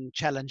having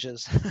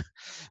challenges.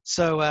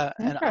 So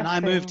and I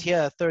moved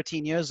here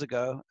 13 years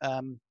ago,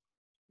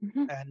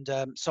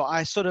 so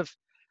I sort of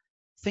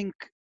think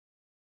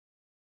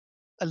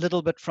a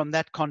little bit from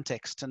that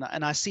context,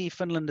 and I see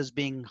Finland as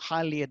being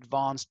highly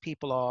advanced.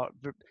 People are,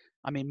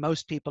 I mean,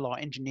 most people are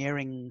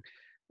engineering.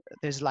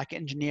 There's like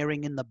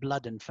engineering in the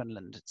blood in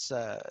Finland. It's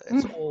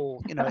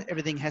all, you know,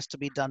 everything has to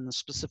be done a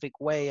specific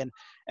way, and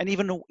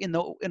even in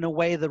a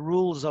way the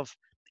rules of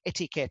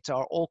etiquette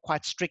are all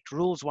quite strict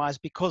rules wise,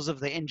 because of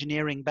the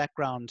engineering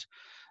background.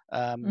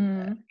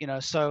 You know,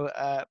 so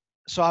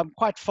I'm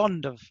quite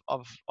fond of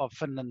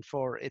Finland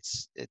for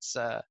its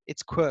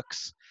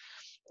quirks.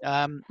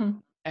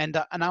 And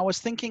I was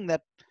thinking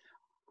that,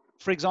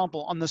 for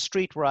example, on the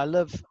street where I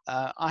live,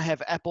 I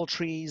have apple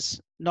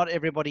trees. Not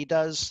everybody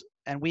does.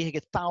 And we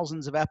get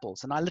thousands of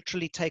apples. And I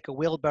literally take a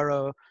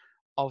wheelbarrow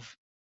of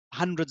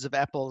hundreds of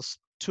apples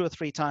 2 or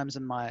 3 times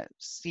in my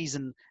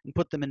season and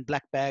put them in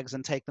black bags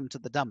and take them to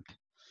the dump.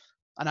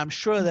 And I'm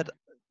sure that,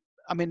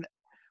 I mean,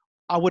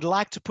 I would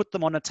like to put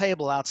them on a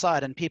table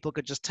outside and people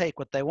could just take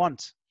what they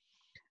want.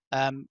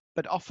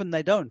 But often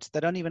they don't.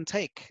 They don't even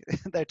take.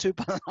 They're too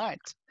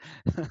polite.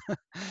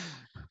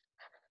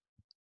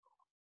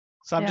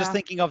 So I'm just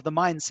thinking of the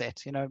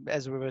mindset, you know,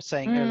 as we were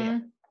saying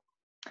earlier.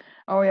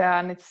 Oh yeah,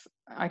 and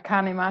I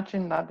can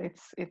imagine that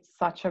it's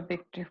such a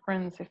big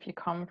difference if you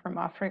come from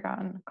Africa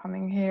and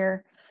coming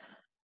here.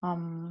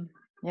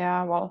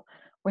 Yeah, well,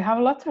 we have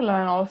a lot to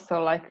learn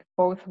also, like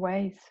both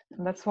ways.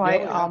 And that's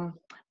why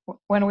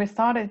when we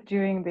started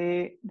doing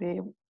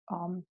the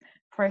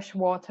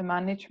freshwater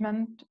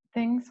management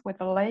things with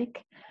the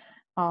lake,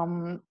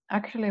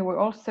 actually we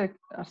also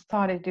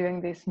started doing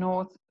this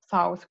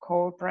north-south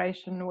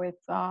cooperation with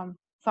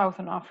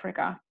Southern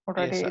Africa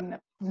already in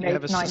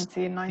late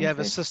 1990s. You have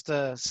a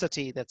sister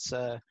city that's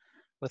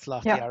with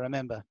Lahti, I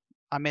remember.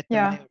 I met the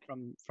mayor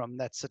from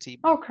that city.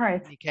 Oh,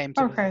 great. He came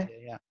to visit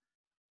here,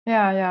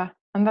 Yeah.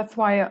 And that's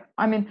why,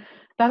 I mean,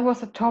 that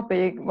was a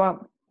topic.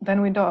 Well,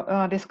 then we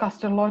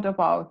discussed a lot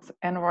about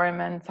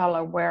environmental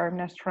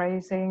awareness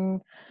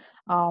raising,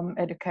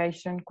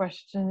 education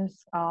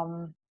questions,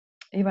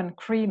 even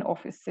green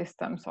office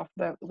systems of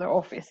the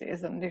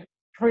offices, and the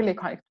really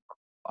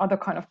other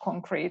kind of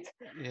concrete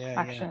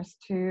actions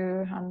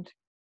too. And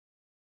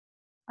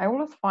I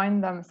always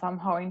find them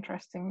somehow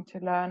interesting to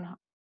learn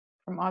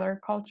from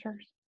other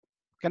cultures.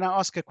 Can I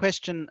ask a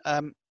question?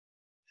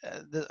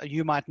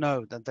 You might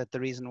know that's the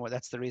reason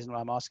why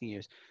I'm asking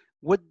you.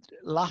 Would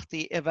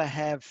Lahti ever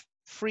have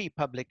free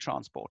public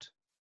transport,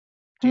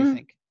 do you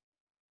think?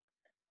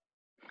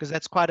 Because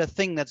that's quite a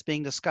thing that's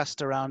being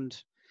discussed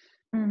around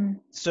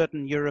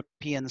certain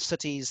European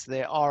cities.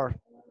 There are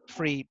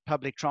free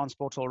public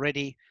transport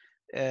already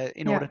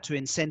in order to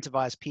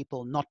incentivize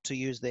people not to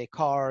use their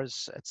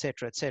cars,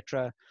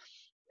 etc.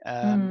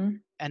 And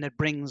it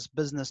brings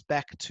business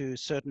back to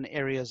certain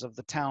areas of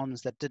the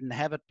towns that didn't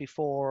have it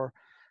before,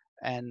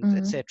 and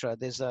etc.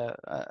 There's a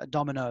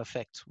domino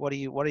effect. What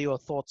are your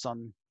thoughts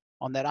on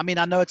on that? I mean,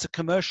 I know it's a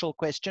commercial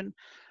question,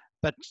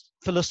 but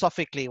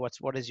philosophically,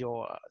 what is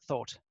your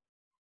thought?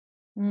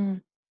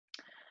 Mm.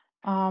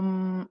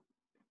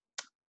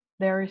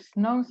 There is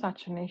no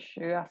such an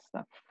issue as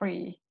the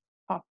free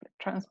public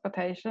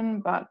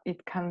transportation, but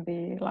it can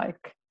be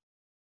like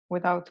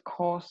without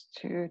cost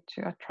to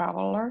a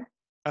traveler.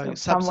 Oh, So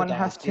someone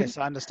has subsidized. to, Yes,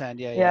 I understand.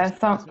 Yeah, yeah, yes.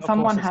 Of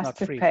someone course, it's has not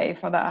to free. pay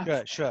for that.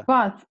 Sure, sure.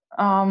 But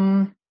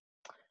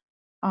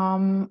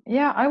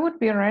yeah, I would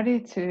be ready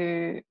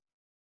to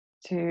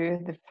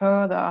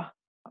further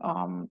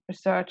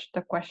research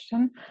the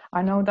question.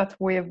 I know that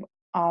we've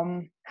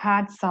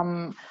had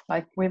some,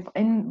 like we've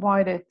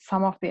invited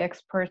some of the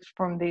experts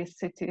from these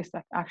cities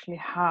that actually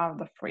have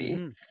the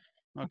free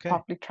Okay.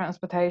 public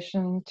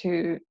transportation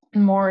to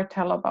more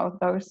tell about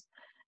those.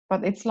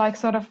 But it's like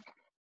sort of,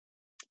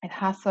 it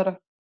has sort of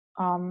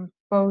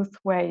both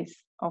ways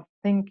of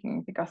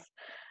thinking, because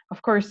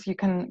of course you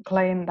can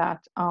claim that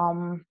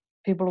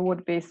people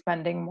would be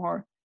spending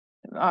more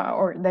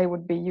or they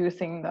would be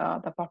using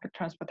the public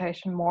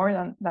transportation more,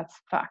 and that's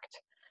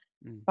fact.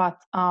 But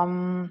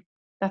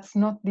that's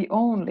not the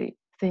only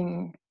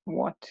thing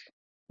what,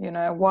 you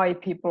know, why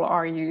people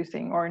are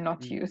using or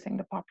not using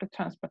the public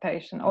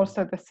transportation.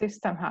 Also the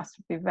system has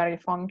to be very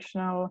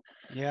functional,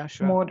 yeah,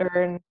 sure,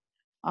 modern.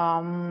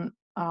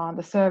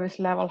 The service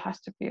level has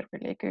to be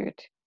really good.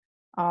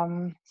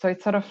 So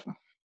it's sort of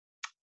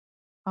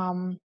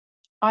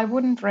I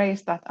wouldn't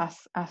raise that as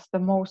the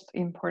most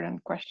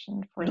important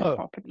question for the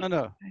public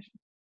transportation.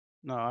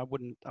 No, I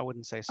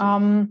wouldn't say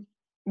so.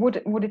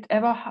 Would it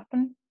ever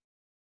happen?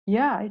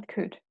 Yeah, it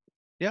could.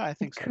 Yeah, I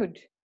think it so. Could.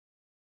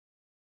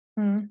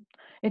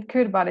 It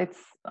could, but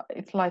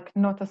it's like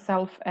not a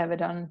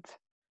self-evident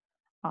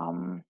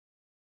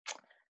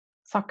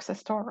success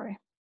story.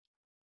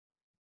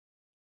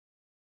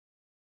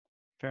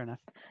 Fair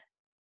enough.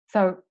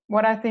 So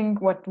what I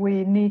think what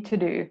we need to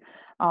do,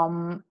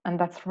 and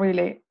that's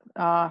really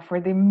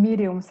for the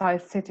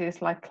medium-sized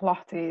cities like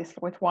Lahti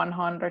with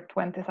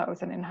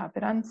 120,000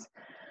 inhabitants,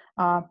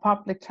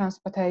 public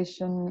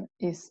transportation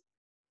is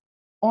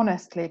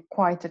honestly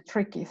quite a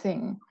tricky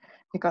thing,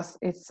 because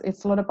it's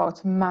a lot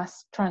about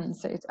mass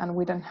transit, and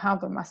we don't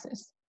have the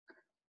masses.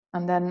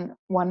 And then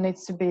one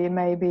needs to be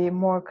maybe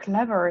more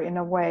clever in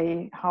a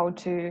way how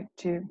to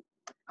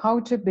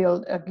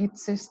build a good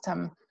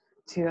system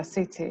to a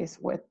cities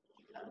with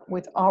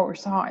our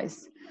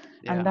size.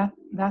 Yeah. And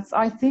that's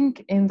I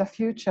think in the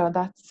future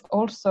that's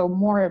also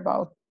more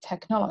about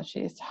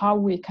technologies, how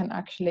we can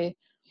actually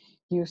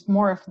use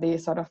more of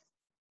these sort of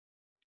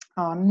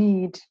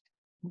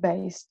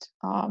need-based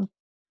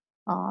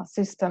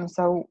system.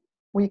 So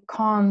we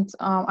can't,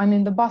 I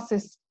mean, the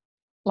buses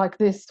like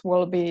this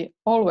will be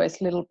always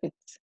a little bit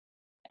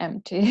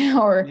empty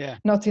or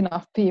not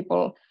enough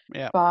people.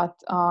 Yeah. But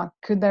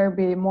could there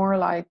be more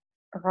like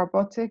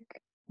robotic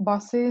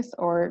buses,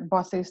 or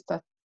buses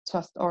that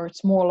just, or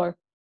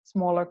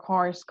smaller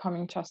cars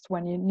coming just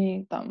when you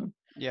need them?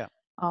 Yeah.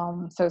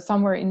 So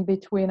somewhere in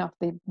between of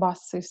the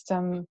bus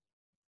system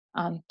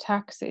and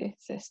taxi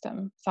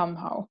system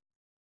somehow.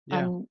 Yeah.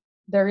 And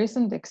there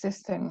isn't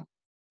existing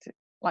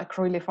like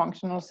really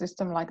functional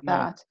system like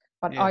that.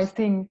 But I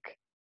think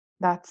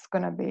that's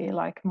going to be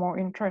like more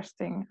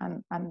interesting,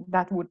 and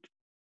that would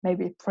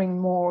maybe bring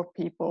more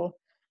people.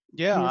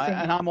 Yeah,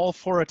 and I'm all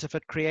for it if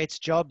it creates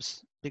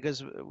jobs,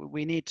 because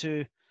we need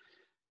to.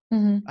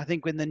 I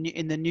think in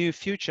the new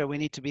future we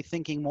need to be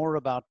thinking more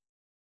about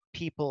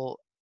people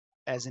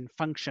as in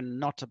function,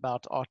 not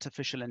about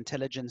artificial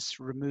intelligence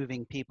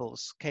removing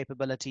people's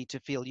capability to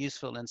feel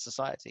useful in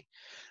society.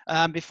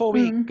 Before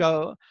we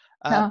go,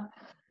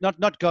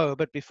 not go,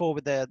 but before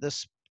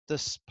this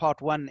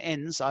part 1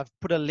 ends, I've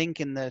put a link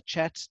in the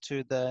chat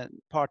to the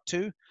part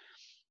 2,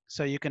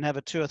 so you can have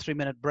a 2 or 3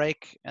 minute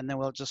break, and then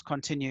we'll just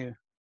continue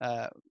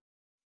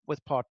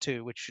with part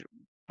 2, which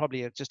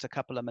probably just a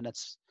couple of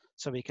minutes,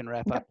 so we can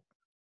wrap up.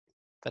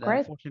 But great.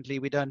 Unfortunately,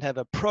 we don't have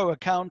a pro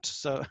account,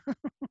 so.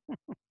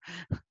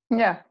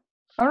 Yeah.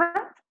 All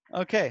right.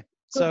 Okay.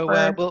 So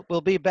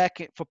we'll be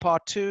back for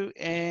part 2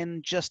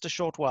 in just a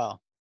short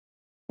while.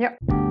 Yep.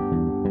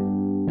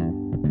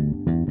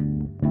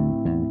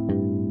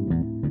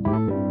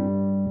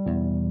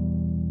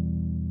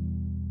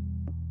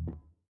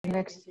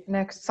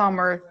 Next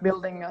summer,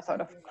 building a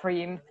sort of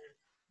green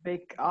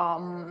big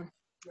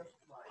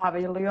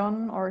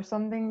pavilion or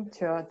something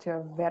to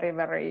a very,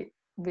 very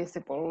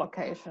visible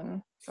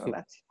location, so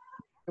that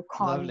you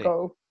can't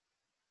go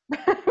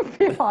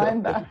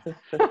behind that.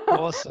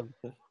 Awesome.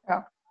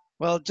 Yeah.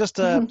 Well, just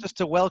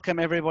to welcome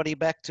everybody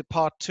back to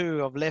part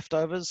 2 of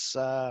Leftovers,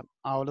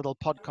 our little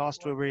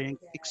podcast where we're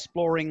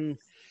exploring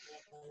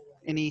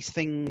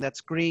anything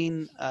that's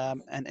green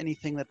and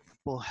anything that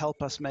will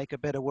help us make a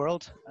better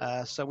world.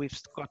 So we've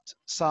got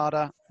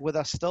Sara with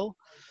us still,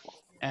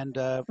 and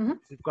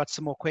we've got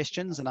some more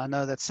questions, and I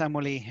know that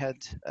Samueli had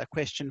a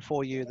question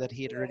for you that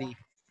he had already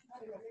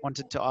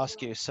wanted to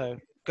ask you. So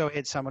go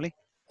ahead, Samueli.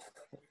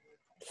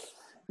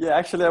 Yeah,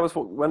 actually,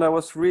 when I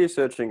was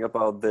researching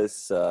about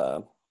this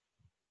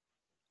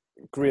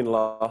Green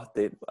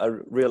Lahti, I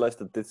realized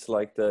that it's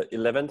like the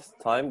 11th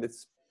time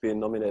it's been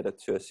nominated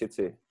to a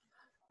city.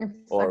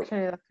 It's Or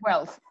actually the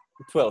 12th.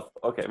 12th.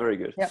 Okay, very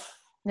good. Yep.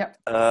 Yep.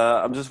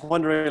 I'm just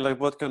wondering, like,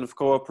 what kind of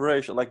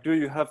cooperation? Like, do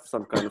you have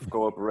some kind of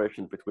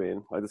cooperation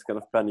between, like, this kind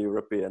of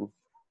pan-European?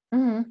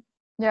 Mm-hmm.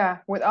 Yeah,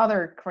 with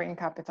other green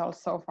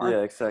capitals so far.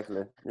 Yeah,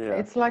 exactly. Yeah.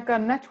 It's like a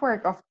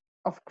network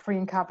of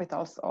green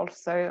capitals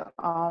also,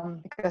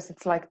 because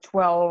it's like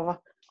 12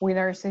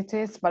 winner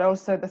cities, but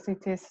also the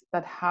cities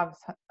that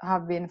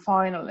have been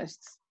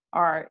finalists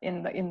are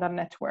in the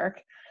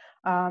network.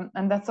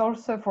 And that's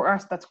also for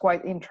us, that's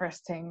quite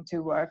interesting to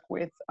work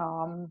with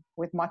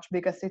much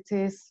bigger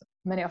cities.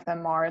 Many of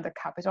them are the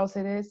capital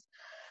cities,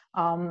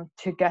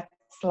 to get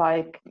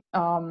like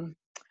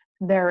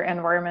their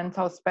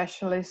environmental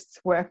specialists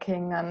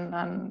working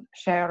and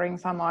sharing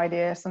some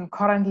ideas. And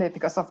currently,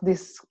 because of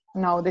this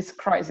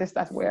crisis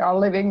that we are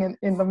living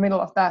in the middle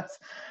of that,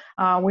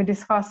 we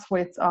discuss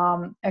with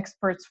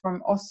experts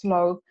from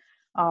Oslo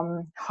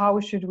how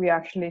should we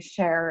actually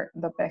share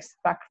the best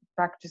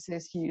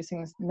practices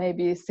using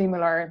maybe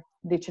similar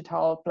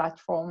digital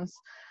platforms.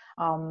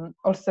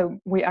 Also,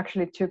 we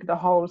actually took the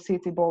whole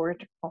city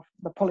board of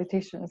the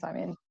politicians,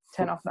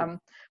 10 of them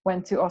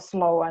went to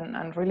Oslo,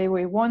 and really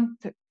we want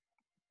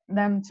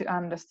them to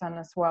understand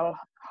as well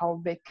how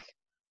big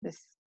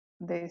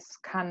this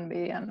can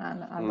be and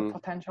the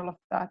potential of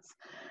that.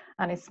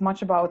 And it's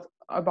much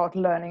about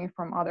learning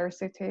from other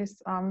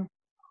cities.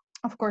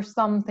 Of course,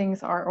 some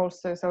things are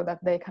also so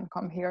that they can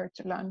come here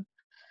to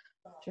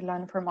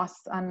learn from us,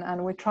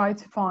 and we try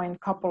to find a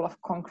couple of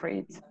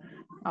concrete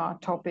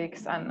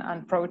topics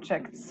and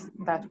projects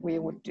that we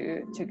would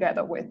do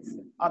together with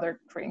other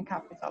green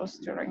capitals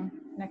during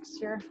next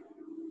year.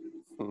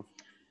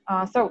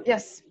 So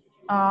yes,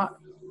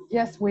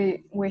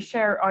 we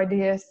share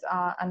ideas,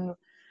 and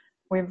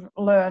we've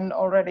learned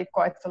already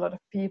quite a lot of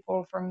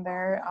people from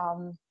there.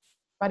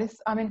 But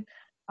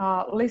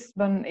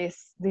Lisbon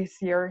is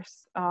this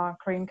year's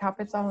green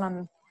capital,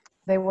 and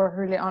they were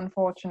really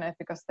unfortunate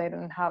because they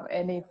didn't have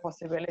any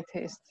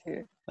possibilities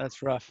to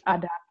That's rough.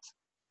 adapt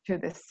to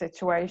this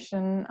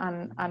situation,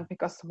 and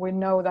because we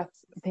know that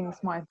things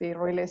might be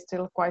really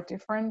still quite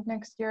different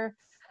next year.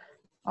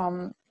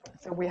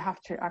 So we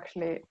have to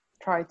actually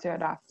try to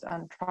adapt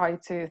and try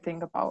to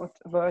think about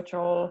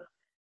virtual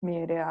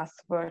medias,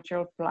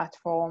 virtual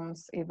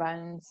platforms,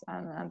 events,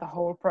 and the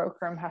whole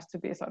program has to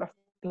be sort of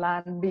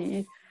plan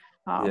B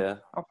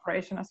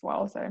operation as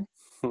well. So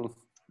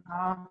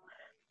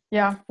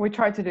we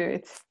try to do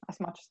it as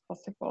much as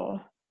possible.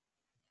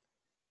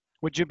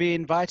 Would you be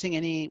inviting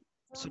any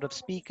sort of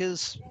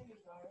speakers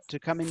to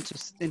come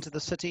into the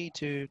city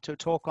to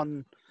talk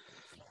on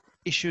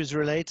issues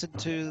related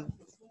to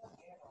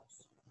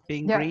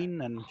being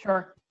green? And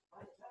sure.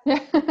 Yeah,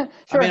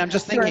 sure. I'm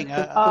just thinking,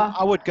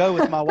 I would go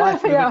with my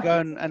wife. We would go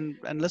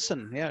and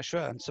listen. Yeah,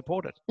 sure, and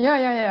support it.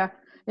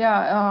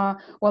 Yeah.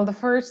 Well, the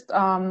first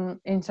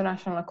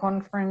international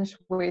conference,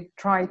 we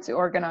tried to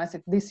organize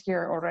it this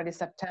year already,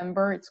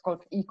 September. It's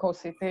called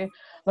EcoCity, a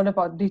lot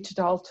about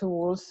digital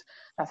tools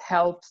that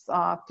helps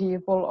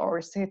people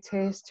or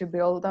cities to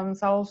build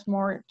themselves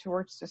more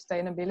towards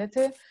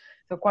sustainability.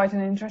 So quite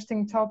an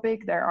interesting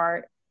topic. There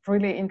are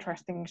really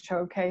interesting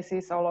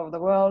showcases all over the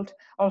world.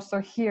 Also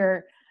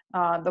here,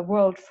 the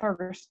world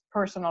first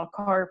personal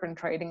carbon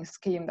trading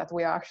scheme that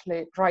we are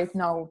actually right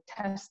now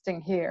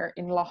testing here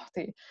in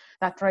Lahti,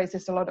 that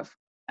raises a lot of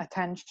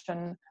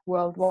attention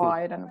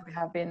worldwide, and we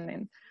have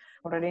been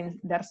already in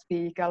Der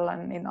Spiegel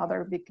and in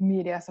other big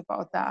medias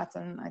about that,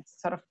 and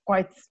it's sort of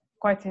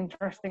quite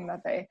interesting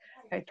that they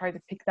try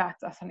to pick that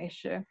as an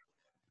issue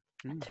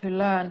to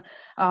learn.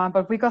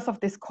 But because of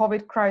this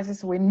COVID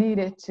crisis, we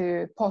needed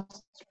to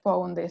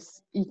postpone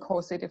this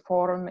EcoCity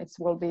Forum. It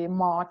will be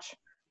March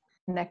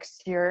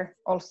next year.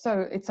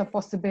 Also, it's a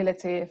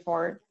possibility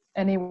for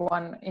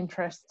anyone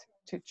interested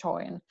to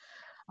join.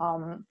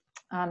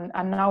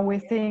 And now we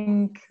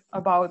think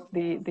about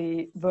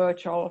the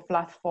virtual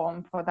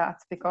platform for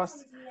that,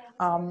 because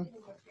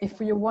if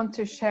you want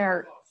to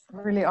share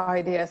really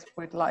ideas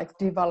with like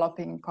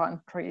developing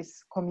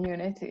countries,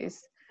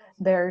 communities,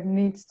 there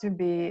needs to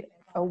be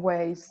a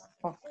ways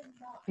of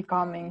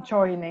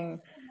joining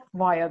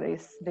via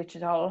this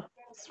digital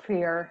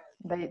sphere.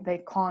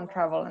 They can't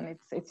travel, and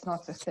it's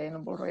not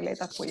sustainable really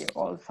that we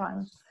all the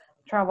time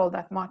travel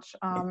that much.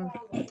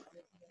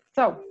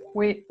 So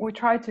we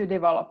try to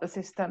develop a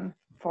system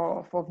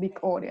for big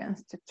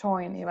audience to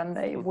join, even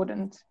they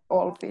wouldn't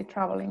all be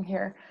traveling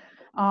here.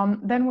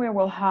 Then we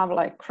will have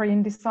like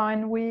Green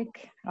Design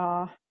Week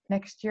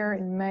next year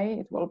in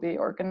May. It will be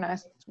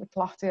organized with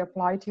Lahti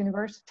Applied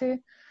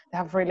University. They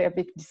have really a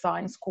big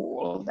design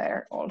school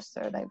there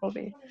also. They will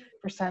be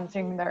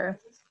presenting their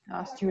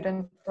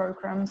student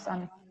programs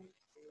and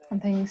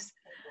things.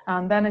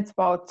 And then it's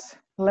about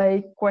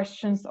lake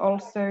questions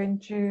also in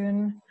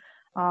June.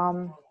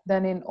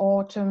 Then in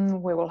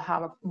autumn, we will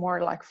have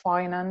more like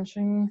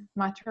financing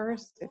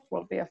matters. It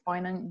will be a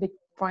big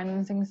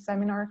financing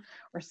seminar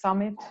or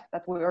summit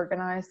that we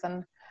organize.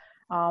 And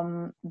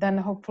then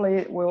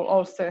hopefully we'll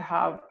also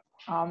have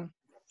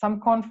some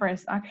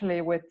conference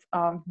actually with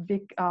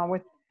big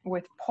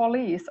with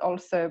police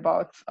also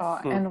about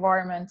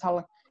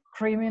environmental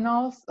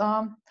criminals,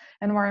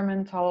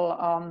 environmental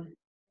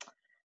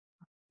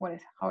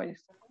how you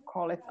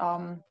call it,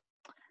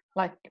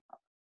 like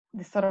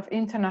this sort of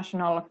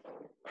international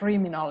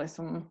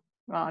criminalism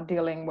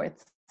dealing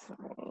with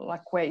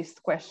like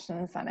waste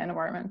questions and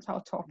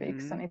environmental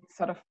topics, and it's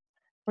sort of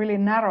really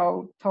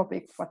narrow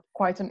topic, but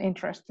quite an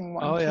interesting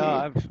one too.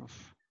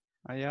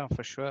 Yeah,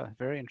 for sure,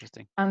 very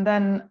interesting. And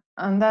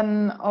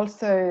then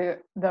also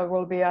there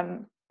will be a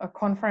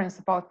conference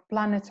about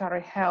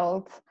planetary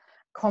health,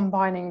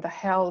 combining the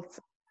health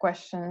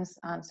questions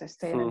and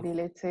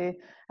sustainability.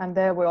 And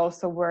there we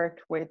also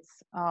worked with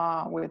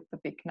the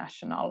big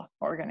national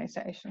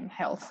organization,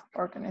 health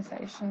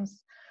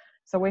organizations.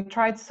 So we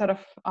tried to sort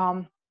of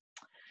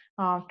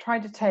try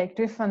to take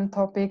different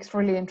topics,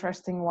 really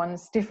interesting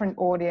ones, different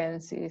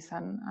audiences,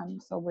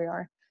 and so we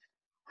are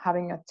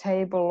having a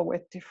table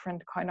with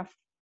different kind of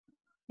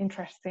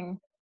interesting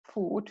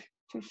food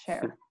to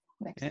share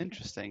next week.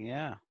 Interesting,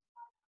 yeah.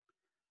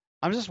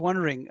 I'm just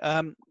wondering,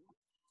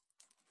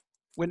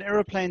 when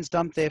aeroplanes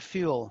dump their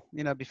fuel,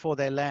 before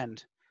they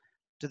land,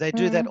 do they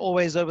do that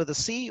always over the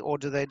sea, or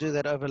do they do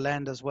that over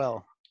land as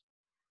well?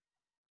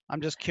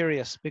 I'm just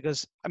curious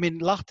because, I mean,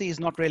 Lahti is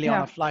not really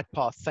on a flight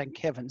path, thank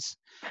heavens.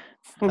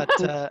 But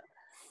there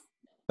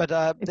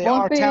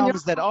are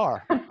towns that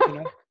are,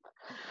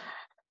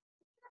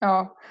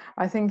 Oh,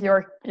 I think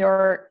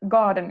your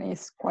garden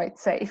is quite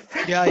safe.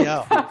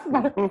 Yeah.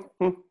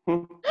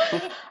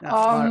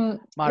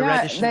 My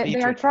radish and beetroot.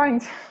 They are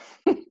trying to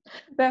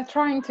they're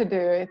trying to do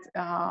it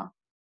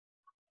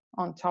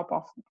on top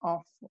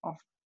of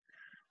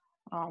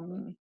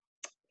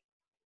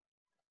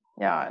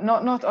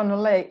not on a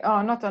lake,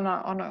 not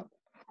on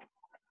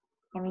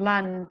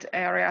land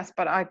areas,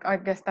 but I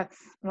guess that's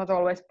not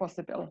always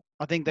possible.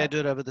 I think they do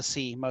it over the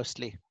sea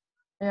mostly.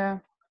 Yeah.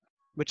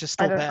 Which is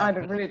still bad. I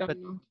really don't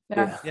know.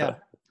 Yeah.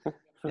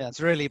 Yeah, it's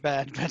really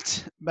bad.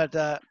 But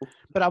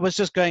I was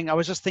just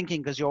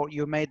thinking, because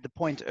you made the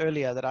point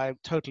earlier that I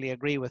totally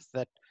agree with,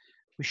 that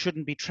we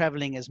shouldn't be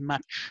traveling as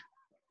much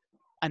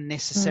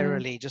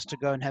unnecessarily just to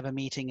go and have a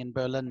meeting in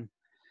Berlin.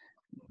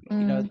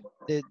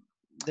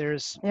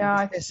 There's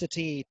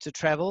necessity to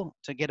travel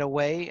to get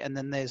away, and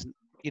then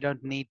you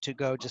don't need to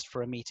go just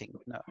for a meeting.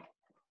 No.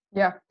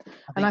 Yeah,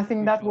 I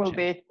think that will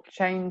be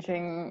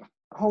changing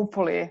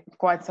hopefully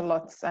quite a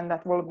lot, and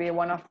that will be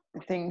one of the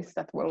things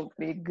that will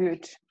be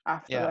good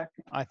after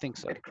I think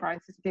so. the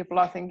crisis. People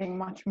are thinking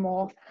much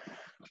more.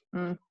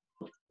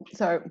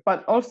 So,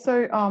 but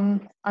also,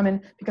 I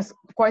mean, because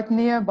quite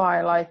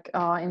nearby, like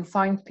in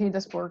St.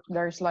 Petersburg,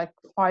 there's like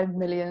 5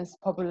 million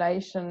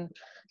population.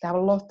 They have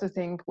a lot to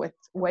think with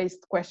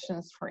waste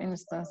questions, for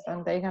instance,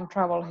 and they can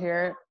travel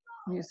here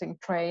using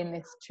train.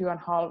 It's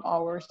 2.5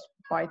 hours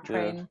by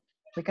train. Yeah.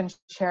 We can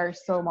share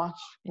so much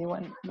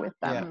even with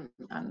them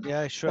and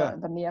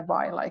the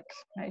nearby like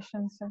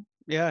nations. So.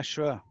 Yeah,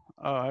 sure.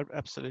 Oh,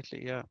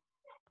 absolutely. Yeah.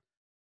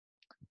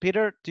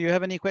 Peter, do you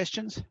have any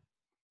questions?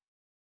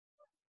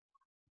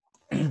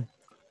 I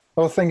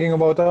was thinking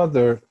about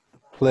other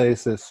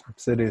places,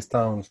 cities,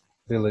 towns,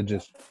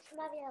 villages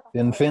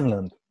in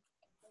Finland.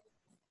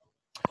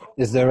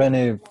 Is there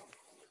any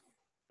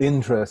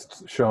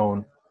interest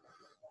shown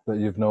that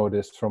you've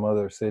noticed from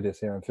other cities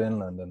here in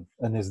Finland,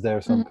 and is there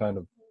some kind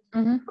of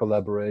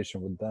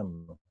collaboration with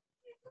them?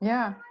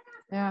 Yeah.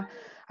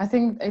 I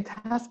think it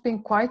has been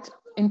quite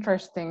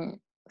interesting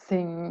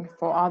thing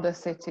for other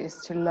cities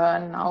to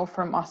learn now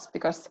from us,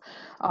 because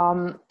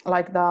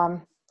like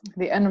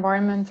the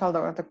environmental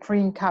or the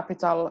green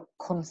capital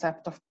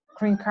concept of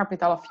green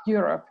capital of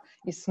Europe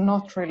is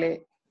not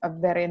really a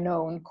very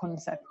known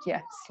concept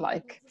yet,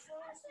 like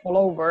all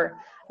over.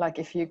 Like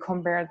if you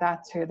compare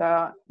that to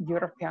the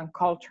European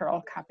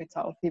cultural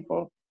capital,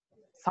 people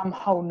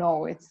somehow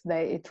know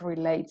it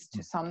relates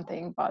to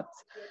something, but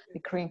the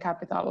green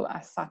capital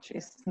as such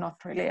is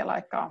not really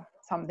like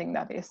something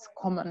that is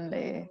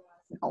commonly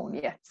known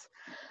yet.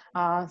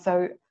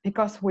 So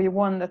because we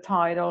won the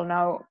title,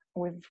 now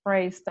we've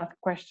raised that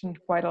question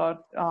quite a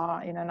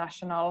lot in a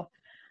national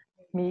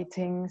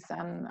meetings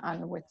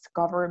and with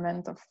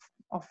government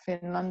of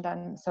Finland,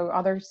 and so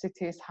other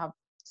cities have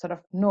sort of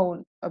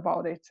known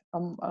about it a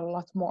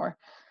lot more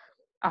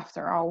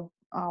after our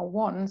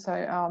won. So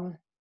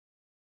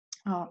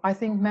I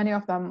think many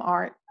of them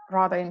are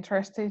rather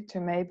interested to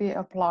maybe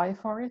apply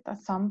for it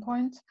at some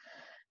point.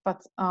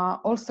 But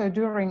also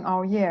during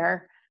our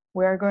year,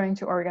 we're going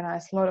to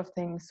organize a lot of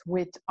things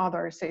with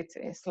other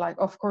cities. Like,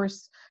 of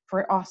course,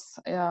 for us,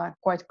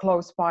 quite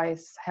close by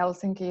is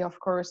Helsinki, of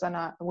course, and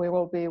we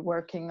will be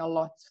working a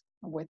lot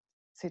with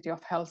city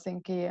of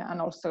Helsinki and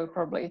also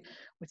probably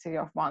with city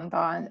of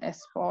Vantaa and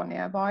Espoo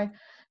nearby,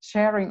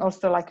 sharing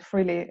also like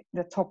really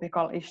the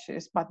topical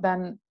issues, but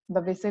then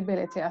the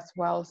visibility as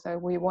well. So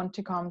we want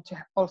to come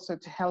also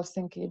to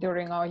Helsinki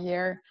during our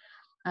year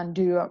and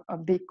do a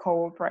big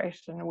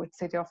cooperation with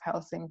city of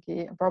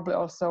Helsinki, probably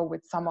also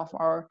with some of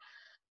our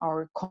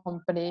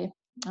company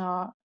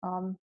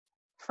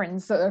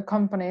friends,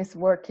 companies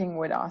working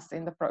with us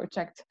in the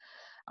project.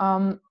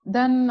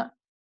 Then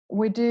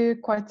we do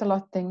quite a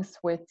lot of things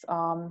with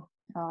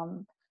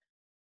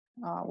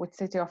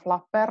City of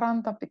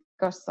Lappeenranta,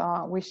 because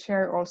we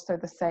share also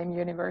the same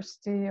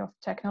University of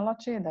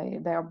Technology.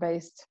 They are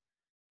based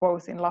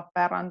both in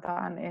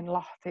Lappeenranta and in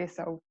Lahti,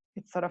 so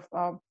it's sort of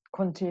a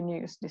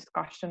continuous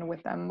discussion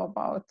with them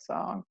about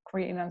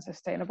green and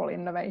sustainable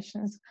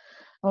innovations.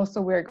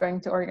 Also, we're going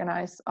to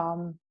organize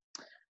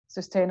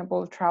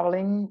sustainable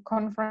traveling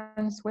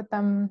conference with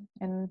them,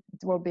 and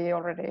it will be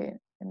already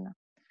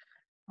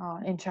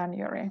in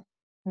January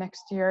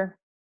next year,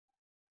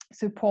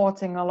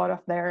 supporting a lot of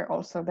their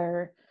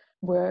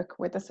work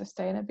with the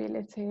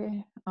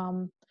sustainability.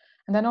 And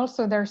then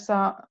also there's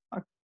a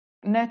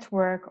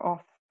network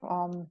of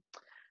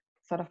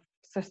sort of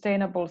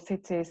sustainable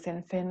cities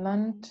in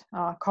Finland,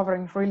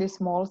 covering really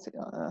small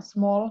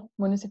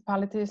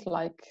municipalities,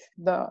 like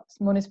the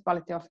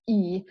municipality of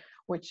E,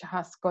 which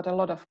has got a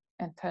lot of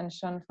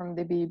attention from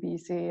the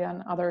BBC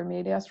and other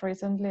medias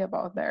recently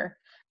about their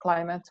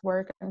climate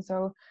work, and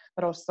so,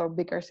 but also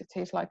bigger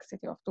cities like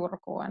City of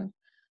Turku,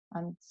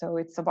 and so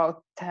it's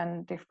about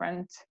 10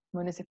 different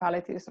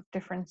municipalities of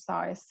different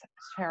size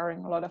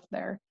sharing a lot of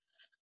their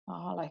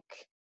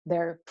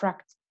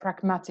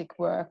pragmatic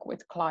work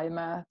with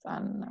climate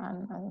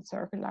and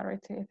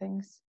circularity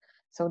things.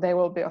 So they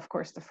will be, of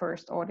course, the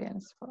first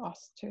audience for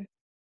us to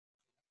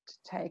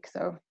take.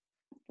 So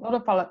a lot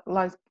of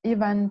like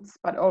events,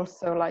 but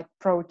also like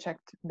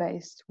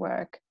project-based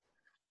work,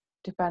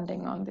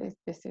 depending on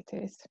the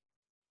cities.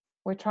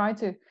 We try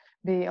to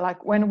be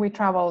like, when we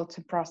travel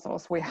to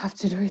Brussels, we have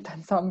to do it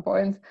at some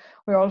point.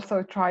 We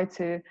also try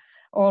to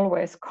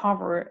always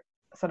cover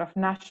sort of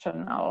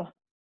national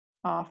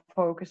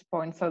focus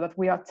points, so that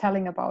we are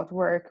telling about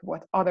work,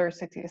 what other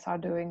cities are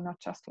doing, not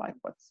just like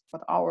what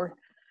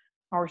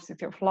our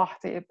city of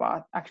Lahti,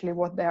 but actually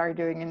what they are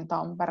doing in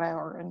Tampere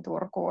or in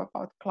Turku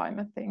about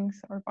climate things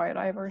or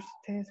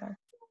biodiversity. So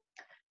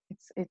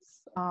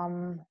it's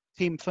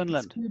Team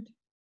Finland.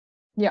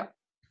 Yeah.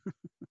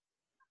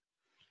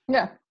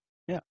 Yeah.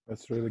 Yeah.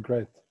 That's really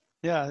great.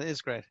 Yeah, it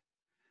is great.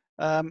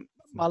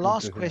 My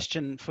last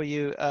question for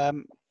you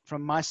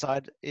from my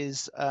side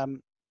is,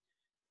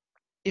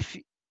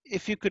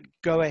 if you could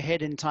go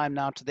ahead in time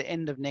now to the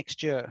end of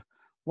next year,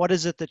 what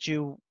is it that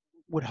you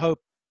would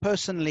hope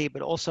personally,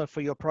 but also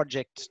for your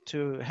project,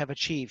 to have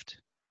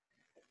achieved?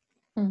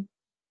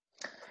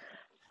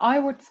 I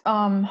would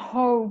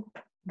hope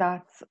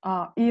that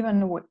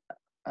even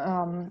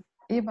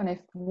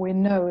if we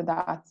know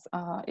that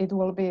it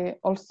will be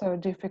also a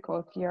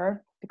difficult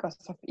year because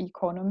of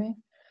economy,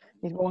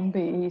 it won't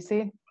be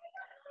easy.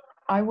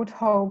 I would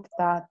hope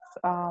that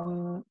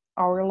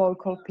our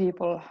local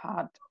people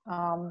had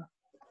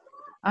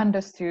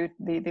understood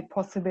the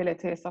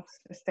possibilities of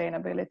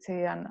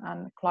sustainability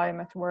and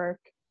climate work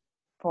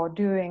for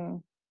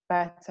doing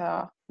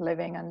better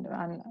living and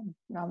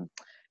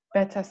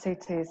better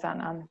cities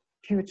and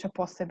future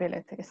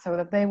possibilities, so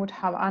that they would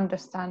have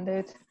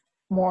understood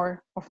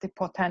more of the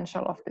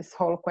potential of this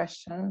whole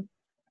question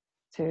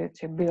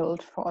to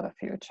build for the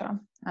future.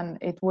 And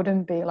it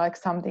wouldn't be like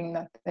something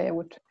that they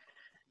would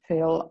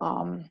feel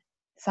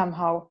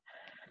somehow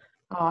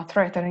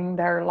threatening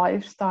their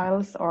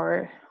lifestyles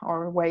or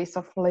ways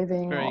of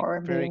living,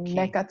 or being key.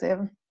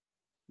 negative.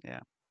 Yeah,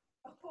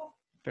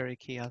 very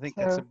key. I think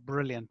that's a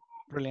brilliant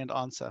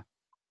answer.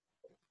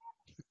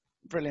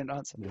 Brilliant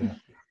answer. Yeah.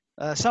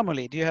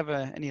 Samuli, do you have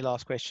any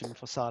last question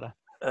for Sara?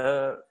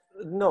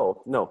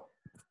 No.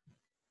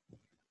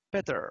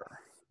 Peter.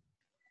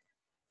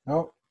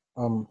 No,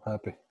 I'm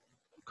happy.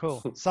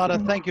 Cool. Sara,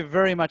 thank you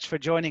very much for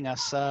joining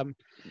us.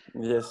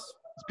 Yes.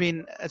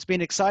 It's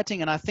been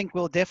exciting, and I think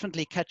we'll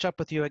definitely catch up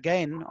with you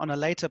again on a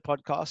later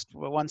podcast.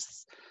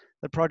 Once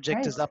the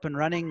project is up and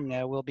running,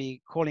 we'll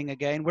be calling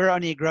again. We're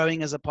only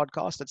growing as a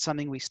podcast. It's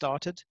something we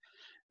started,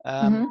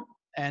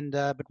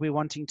 but we're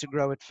wanting to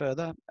grow it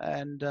further.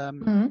 And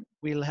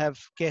we'll have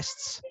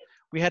guests.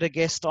 We had a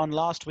guest on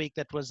last week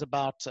that was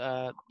about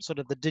sort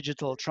of the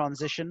digital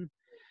transition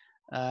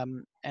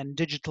and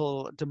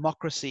digital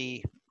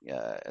democracy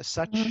as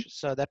such.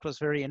 So that was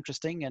very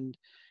interesting. And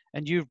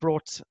you've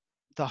brought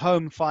the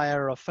home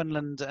fire of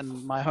Finland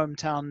and my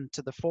hometown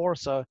to the fore.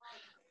 So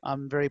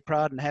I'm very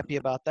proud and happy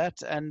about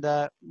that. And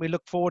we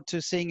look forward to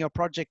seeing your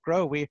project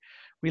grow. We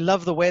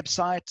love the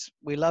website.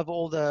 We love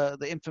all the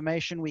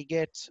information we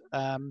get.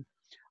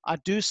 I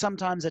do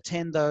sometimes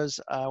attend those,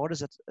 what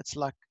is it? It's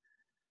not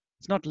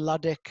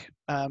Ludek,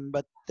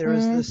 but there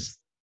is this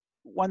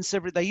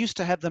they used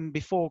to have them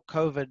before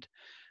COVID.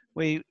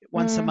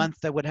 Once a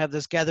month they would have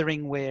this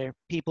gathering where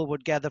people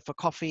would gather for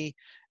coffee,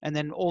 and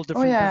then all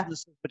different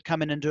businesses would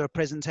come in and do a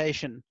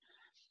presentation.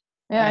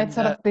 Yeah, and it's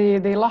sort of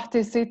the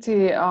Lahti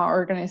City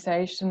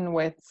organization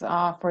with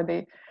for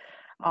the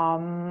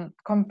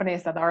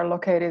companies that are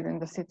located in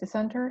the city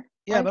center.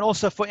 Yeah, right? But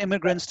also for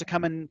immigrants to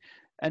come in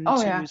and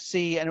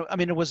see. And I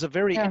mean, it was a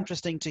very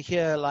interesting to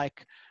hear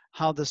like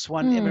how this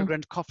one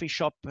immigrant coffee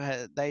shop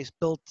they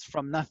built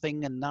from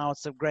nothing, and now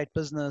it's a great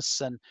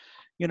business. And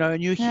you know,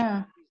 and you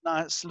hear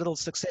nice little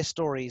success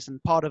stories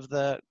and part of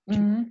the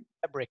Mhm.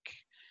 fabric.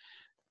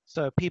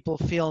 So people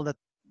feel that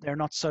they're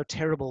not so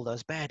terrible,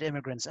 those bad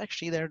immigrants.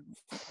 Actually, they're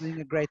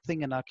doing a great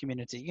thing in our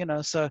community, you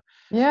know. So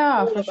Yeah,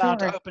 all for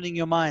about sure. opening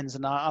your minds,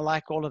 and I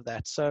like all of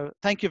that. So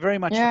thank you very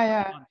much for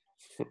Yeah, coming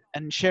yeah. on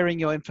and sharing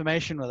your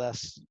information with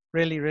us.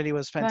 Really, really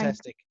was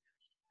fantastic.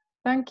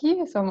 Thank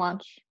you so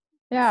much.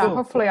 Yeah, Cool.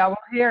 hopefully I will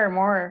hear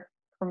more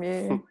from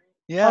you. All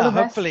Yeah, the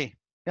best. hopefully.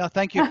 Yeah,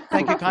 thank you.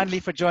 Thank you kindly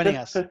for joining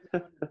us. All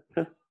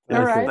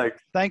Yes, right.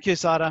 thanks. Thank you,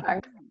 Sara.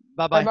 Thanks.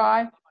 Bye-bye.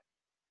 Bye-bye.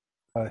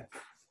 Bye.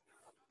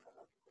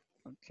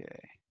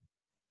 Okay.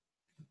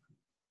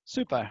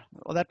 Super.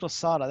 Well, that was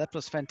Sara. That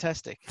was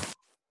fantastic.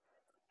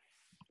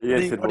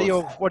 Yes, it What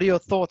was. are your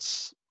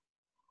thoughts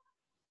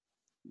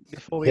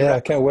before we Yeah, I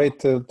wrap can't wait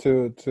to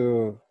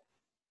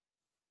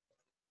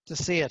to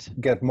see it?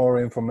 get more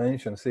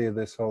information, see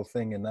this whole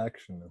thing in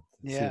action, and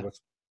see Yeah.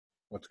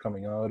 what's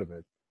coming out of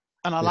it.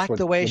 And I This like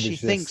the way what she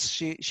is thinks.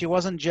 just- She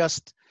wasn't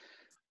just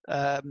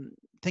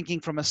thinking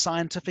from a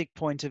scientific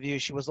point of view.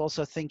 She was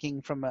also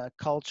thinking from a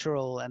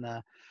cultural and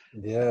a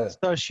Yeah,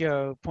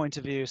 socio point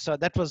of view. So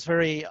that was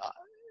very.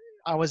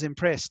 I was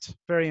impressed.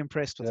 Very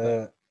impressed with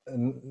her.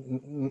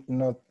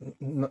 yeah,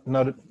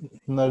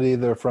 not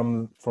either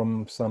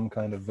from some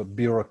kind of a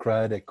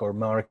bureaucratic or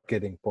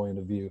marketing point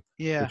of view,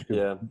 Yeah.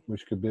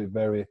 which could be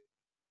very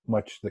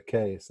much the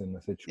case in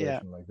a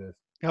situation Yeah. like this.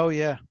 Oh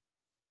yeah.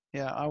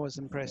 Yeah. I was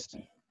impressed.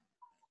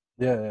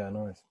 Yeah,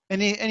 nice.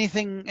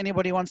 Anything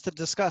anybody wants to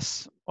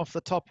discuss off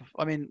the top?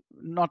 I mean,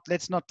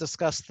 let's not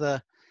discuss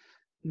the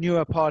new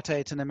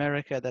apartheid in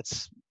America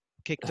that's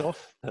kicked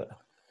off.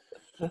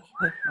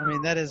 I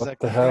mean, that is What a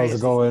the hell's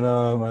crazy. going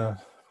on, man?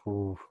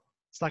 Ooh.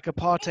 It's like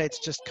apartheid's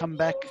just come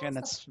back and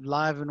it's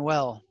live and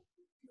well.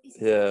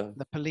 Yeah.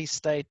 The police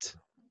state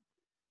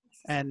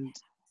and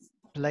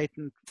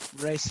blatant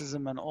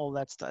racism and all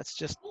that stuff. It's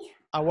just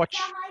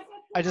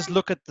I just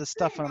look at the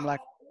stuff and I'm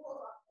like,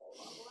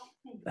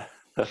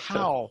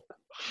 how?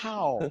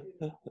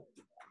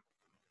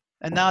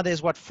 And now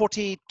there's what,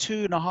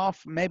 42 and a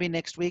half, maybe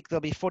next week there'll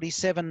be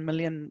 47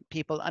 million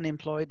people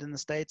unemployed in the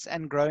States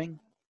and growing.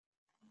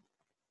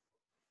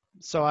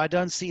 So I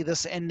don't see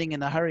this ending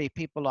in a hurry.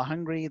 People are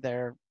hungry.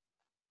 They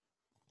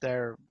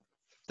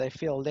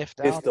feel left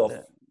out. Pissed off.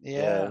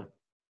 Yeah.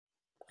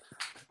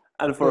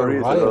 And for a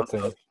They're reason also.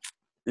 rioting.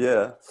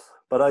 Yeah.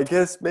 But I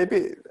guess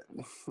maybe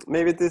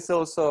this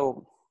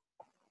also,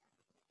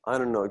 I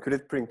don't know, could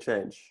it bring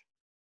change?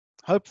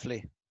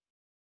 Hopefully.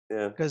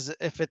 Yeah. Because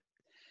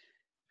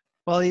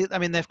well, I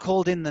mean, they've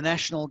called in the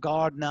National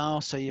Guard now,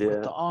 so you've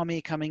got the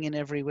army coming in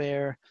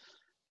everywhere.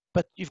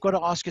 But you've got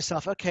to ask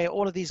yourself, okay,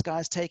 all of these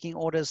guys taking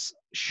orders,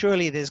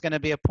 surely there's going to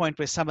be a point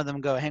where some of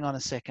them go, hang on a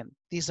second,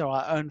 these are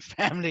our own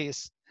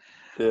families,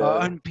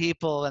 our own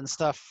people and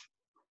stuff.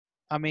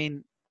 I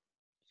mean,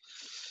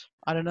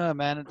 I don't know,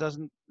 man. It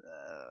doesn't,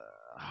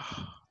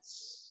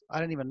 I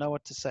don't even know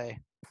what to say.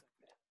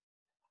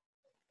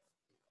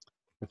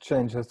 The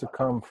change has to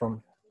come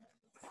from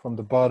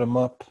the bottom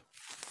up.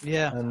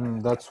 Yeah.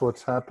 And that's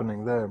what's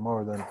happening there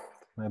more than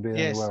maybe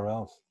anywhere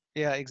else.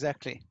 Yeah,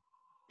 exactly.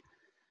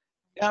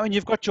 I mean,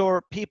 you've got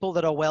your people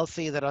that are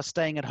wealthy that are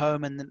staying at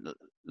home and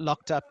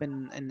locked up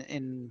in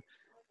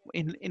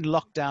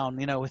lockdown,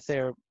 you know, with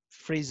their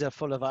freezer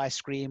full of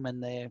ice cream,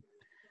 and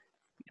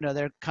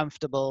they're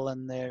comfortable,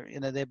 and they're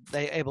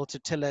able to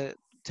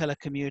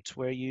telecommute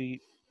where you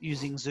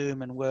using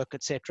Zoom and work,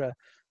 etc.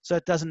 So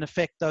it doesn't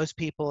affect those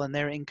people and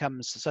their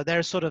incomes. So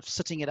they're sort of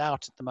sitting it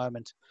out at the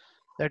moment.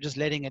 They're just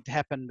letting it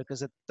happen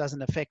because it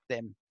doesn't affect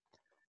them.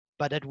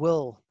 But it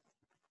will.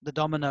 The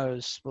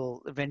dominoes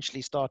will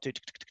eventually start to,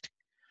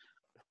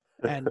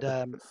 and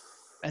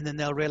then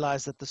they'll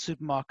realize that the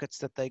supermarkets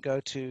that they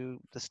go to,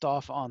 the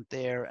staff aren't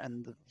there,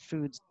 and the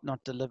food's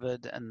not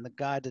delivered, and the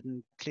guy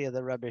didn't clear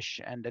the rubbish,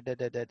 and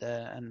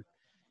and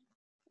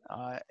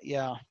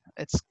yeah,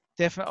 it's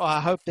definitely.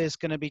 I hope there's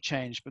going to be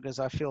change, because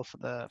I feel for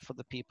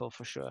the people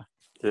for sure.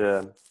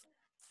 Yeah.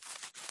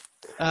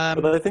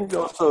 But I think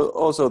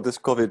also this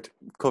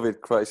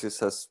COVID crisis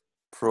has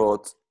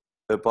brought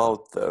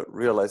about the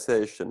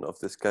realization of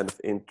this kind of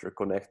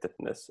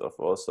interconnectedness of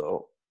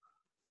also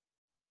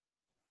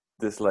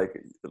this like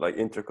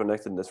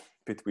interconnectedness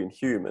between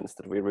humans,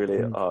 that we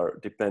really are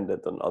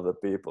dependent on other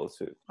people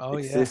to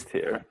exist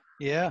here.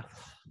 Yeah.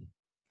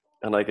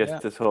 And I guess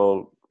this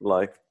whole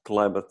like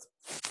climate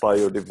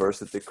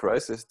biodiversity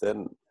crisis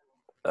then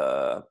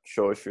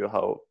shows you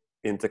how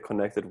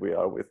interconnected we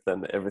are with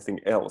then everything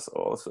else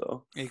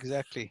also.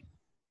 Exactly.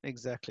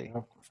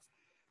 Yeah.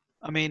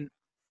 I mean,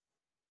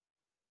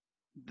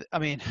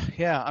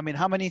 yeah. I mean,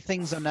 how many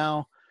things are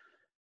now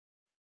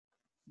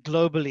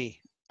globally?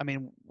 I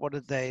mean, what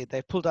did they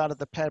pulled out of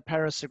the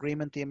Paris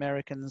Agreement, the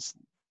Americans.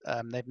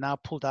 They've now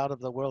pulled out of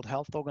the World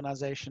Health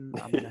Organization.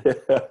 I mean,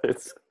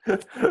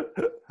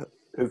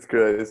 it's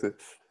crazy.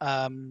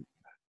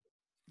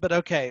 But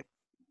okay,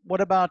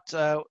 what about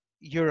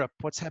Europe?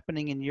 What's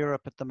happening in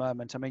Europe at the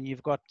moment? I mean,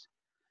 you've got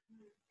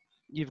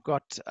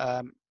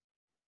the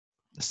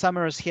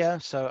summer is here,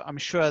 so I'm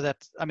sure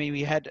that, I mean,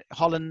 we had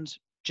Holland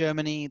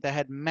Germany, they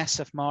had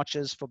massive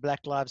marches for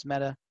Black Lives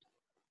Matter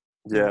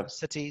in Yeah.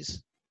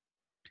 cities.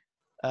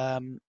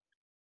 I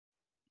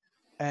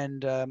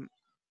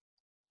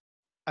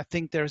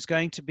think there's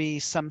going to be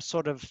some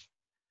sort of,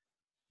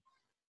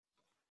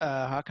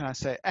 how can I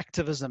say,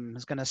 activism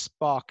is going to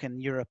spark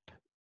in Europe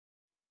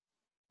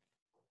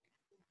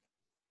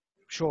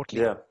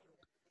shortly. Yeah.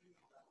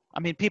 I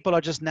mean, people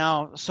are just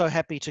now so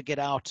happy to get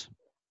out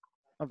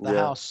of the Yeah.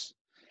 house.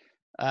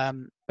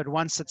 But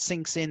once it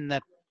sinks in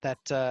that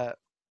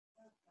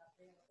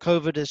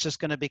COVID is just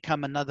going to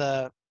become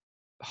another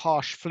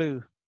harsh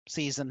flu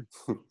season,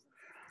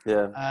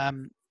 Yeah.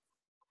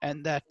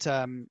 and that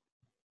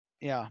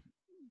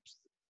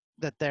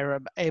that they're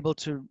able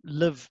to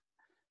live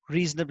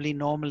reasonably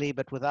normally,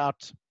 but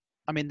without.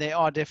 I mean, they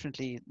are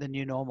definitely the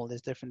new normal.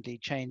 There's definitely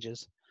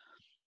changes,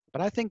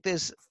 but I think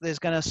there's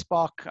going to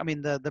spark. I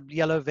mean, the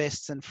yellow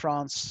vests in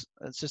France.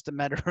 It's just a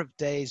matter of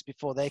days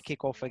before they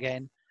kick off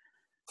again.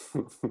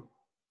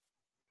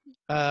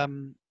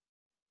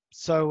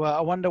 So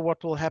I wonder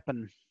what will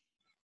happen.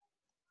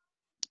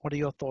 What are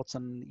your thoughts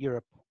on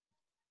Europe?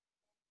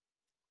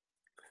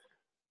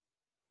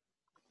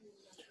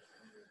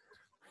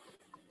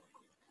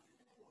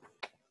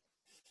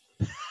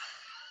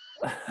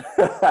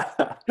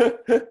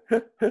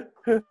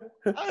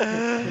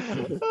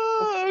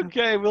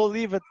 Okay, we'll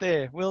leave it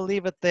there. We'll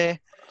leave it there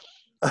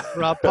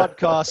for our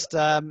podcast.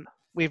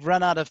 We've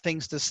run out of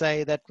things to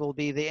say. That will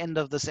be the end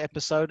of this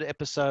episode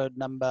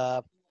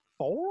number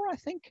 4, I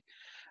think,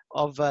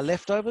 of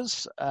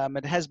Leftovers.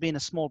 It has been a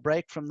small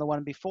break from the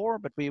one before,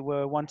 but we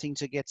were wanting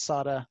to get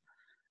Sada.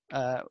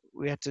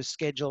 We had to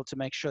schedule to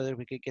make sure that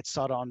we could get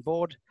Sada on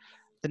board.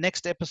 The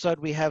next episode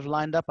we have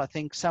lined up, I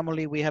think,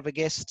 Samuli, we have a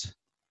guest.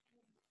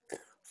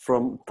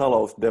 From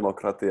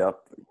Talousdemokratia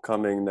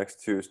coming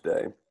next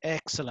Tuesday.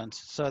 Excellent.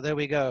 So there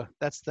we go.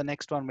 That's the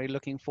next one we're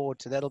looking forward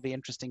to. That'll be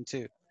interesting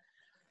too.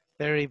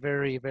 Very,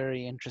 very,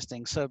 very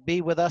interesting. So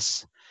be with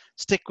us.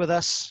 Stick with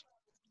us.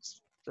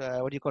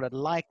 What do you call it?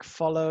 Like,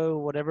 follow,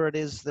 whatever it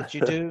is that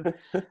you do.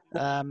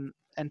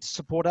 And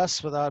support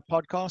us with our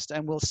podcast.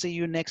 And we'll see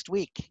you next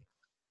week.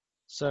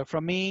 So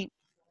from me.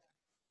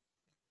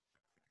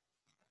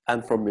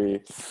 And from me.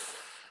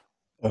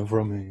 And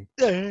from me.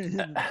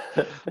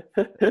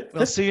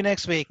 We'll see you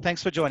next week.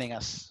 Thanks for joining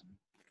us.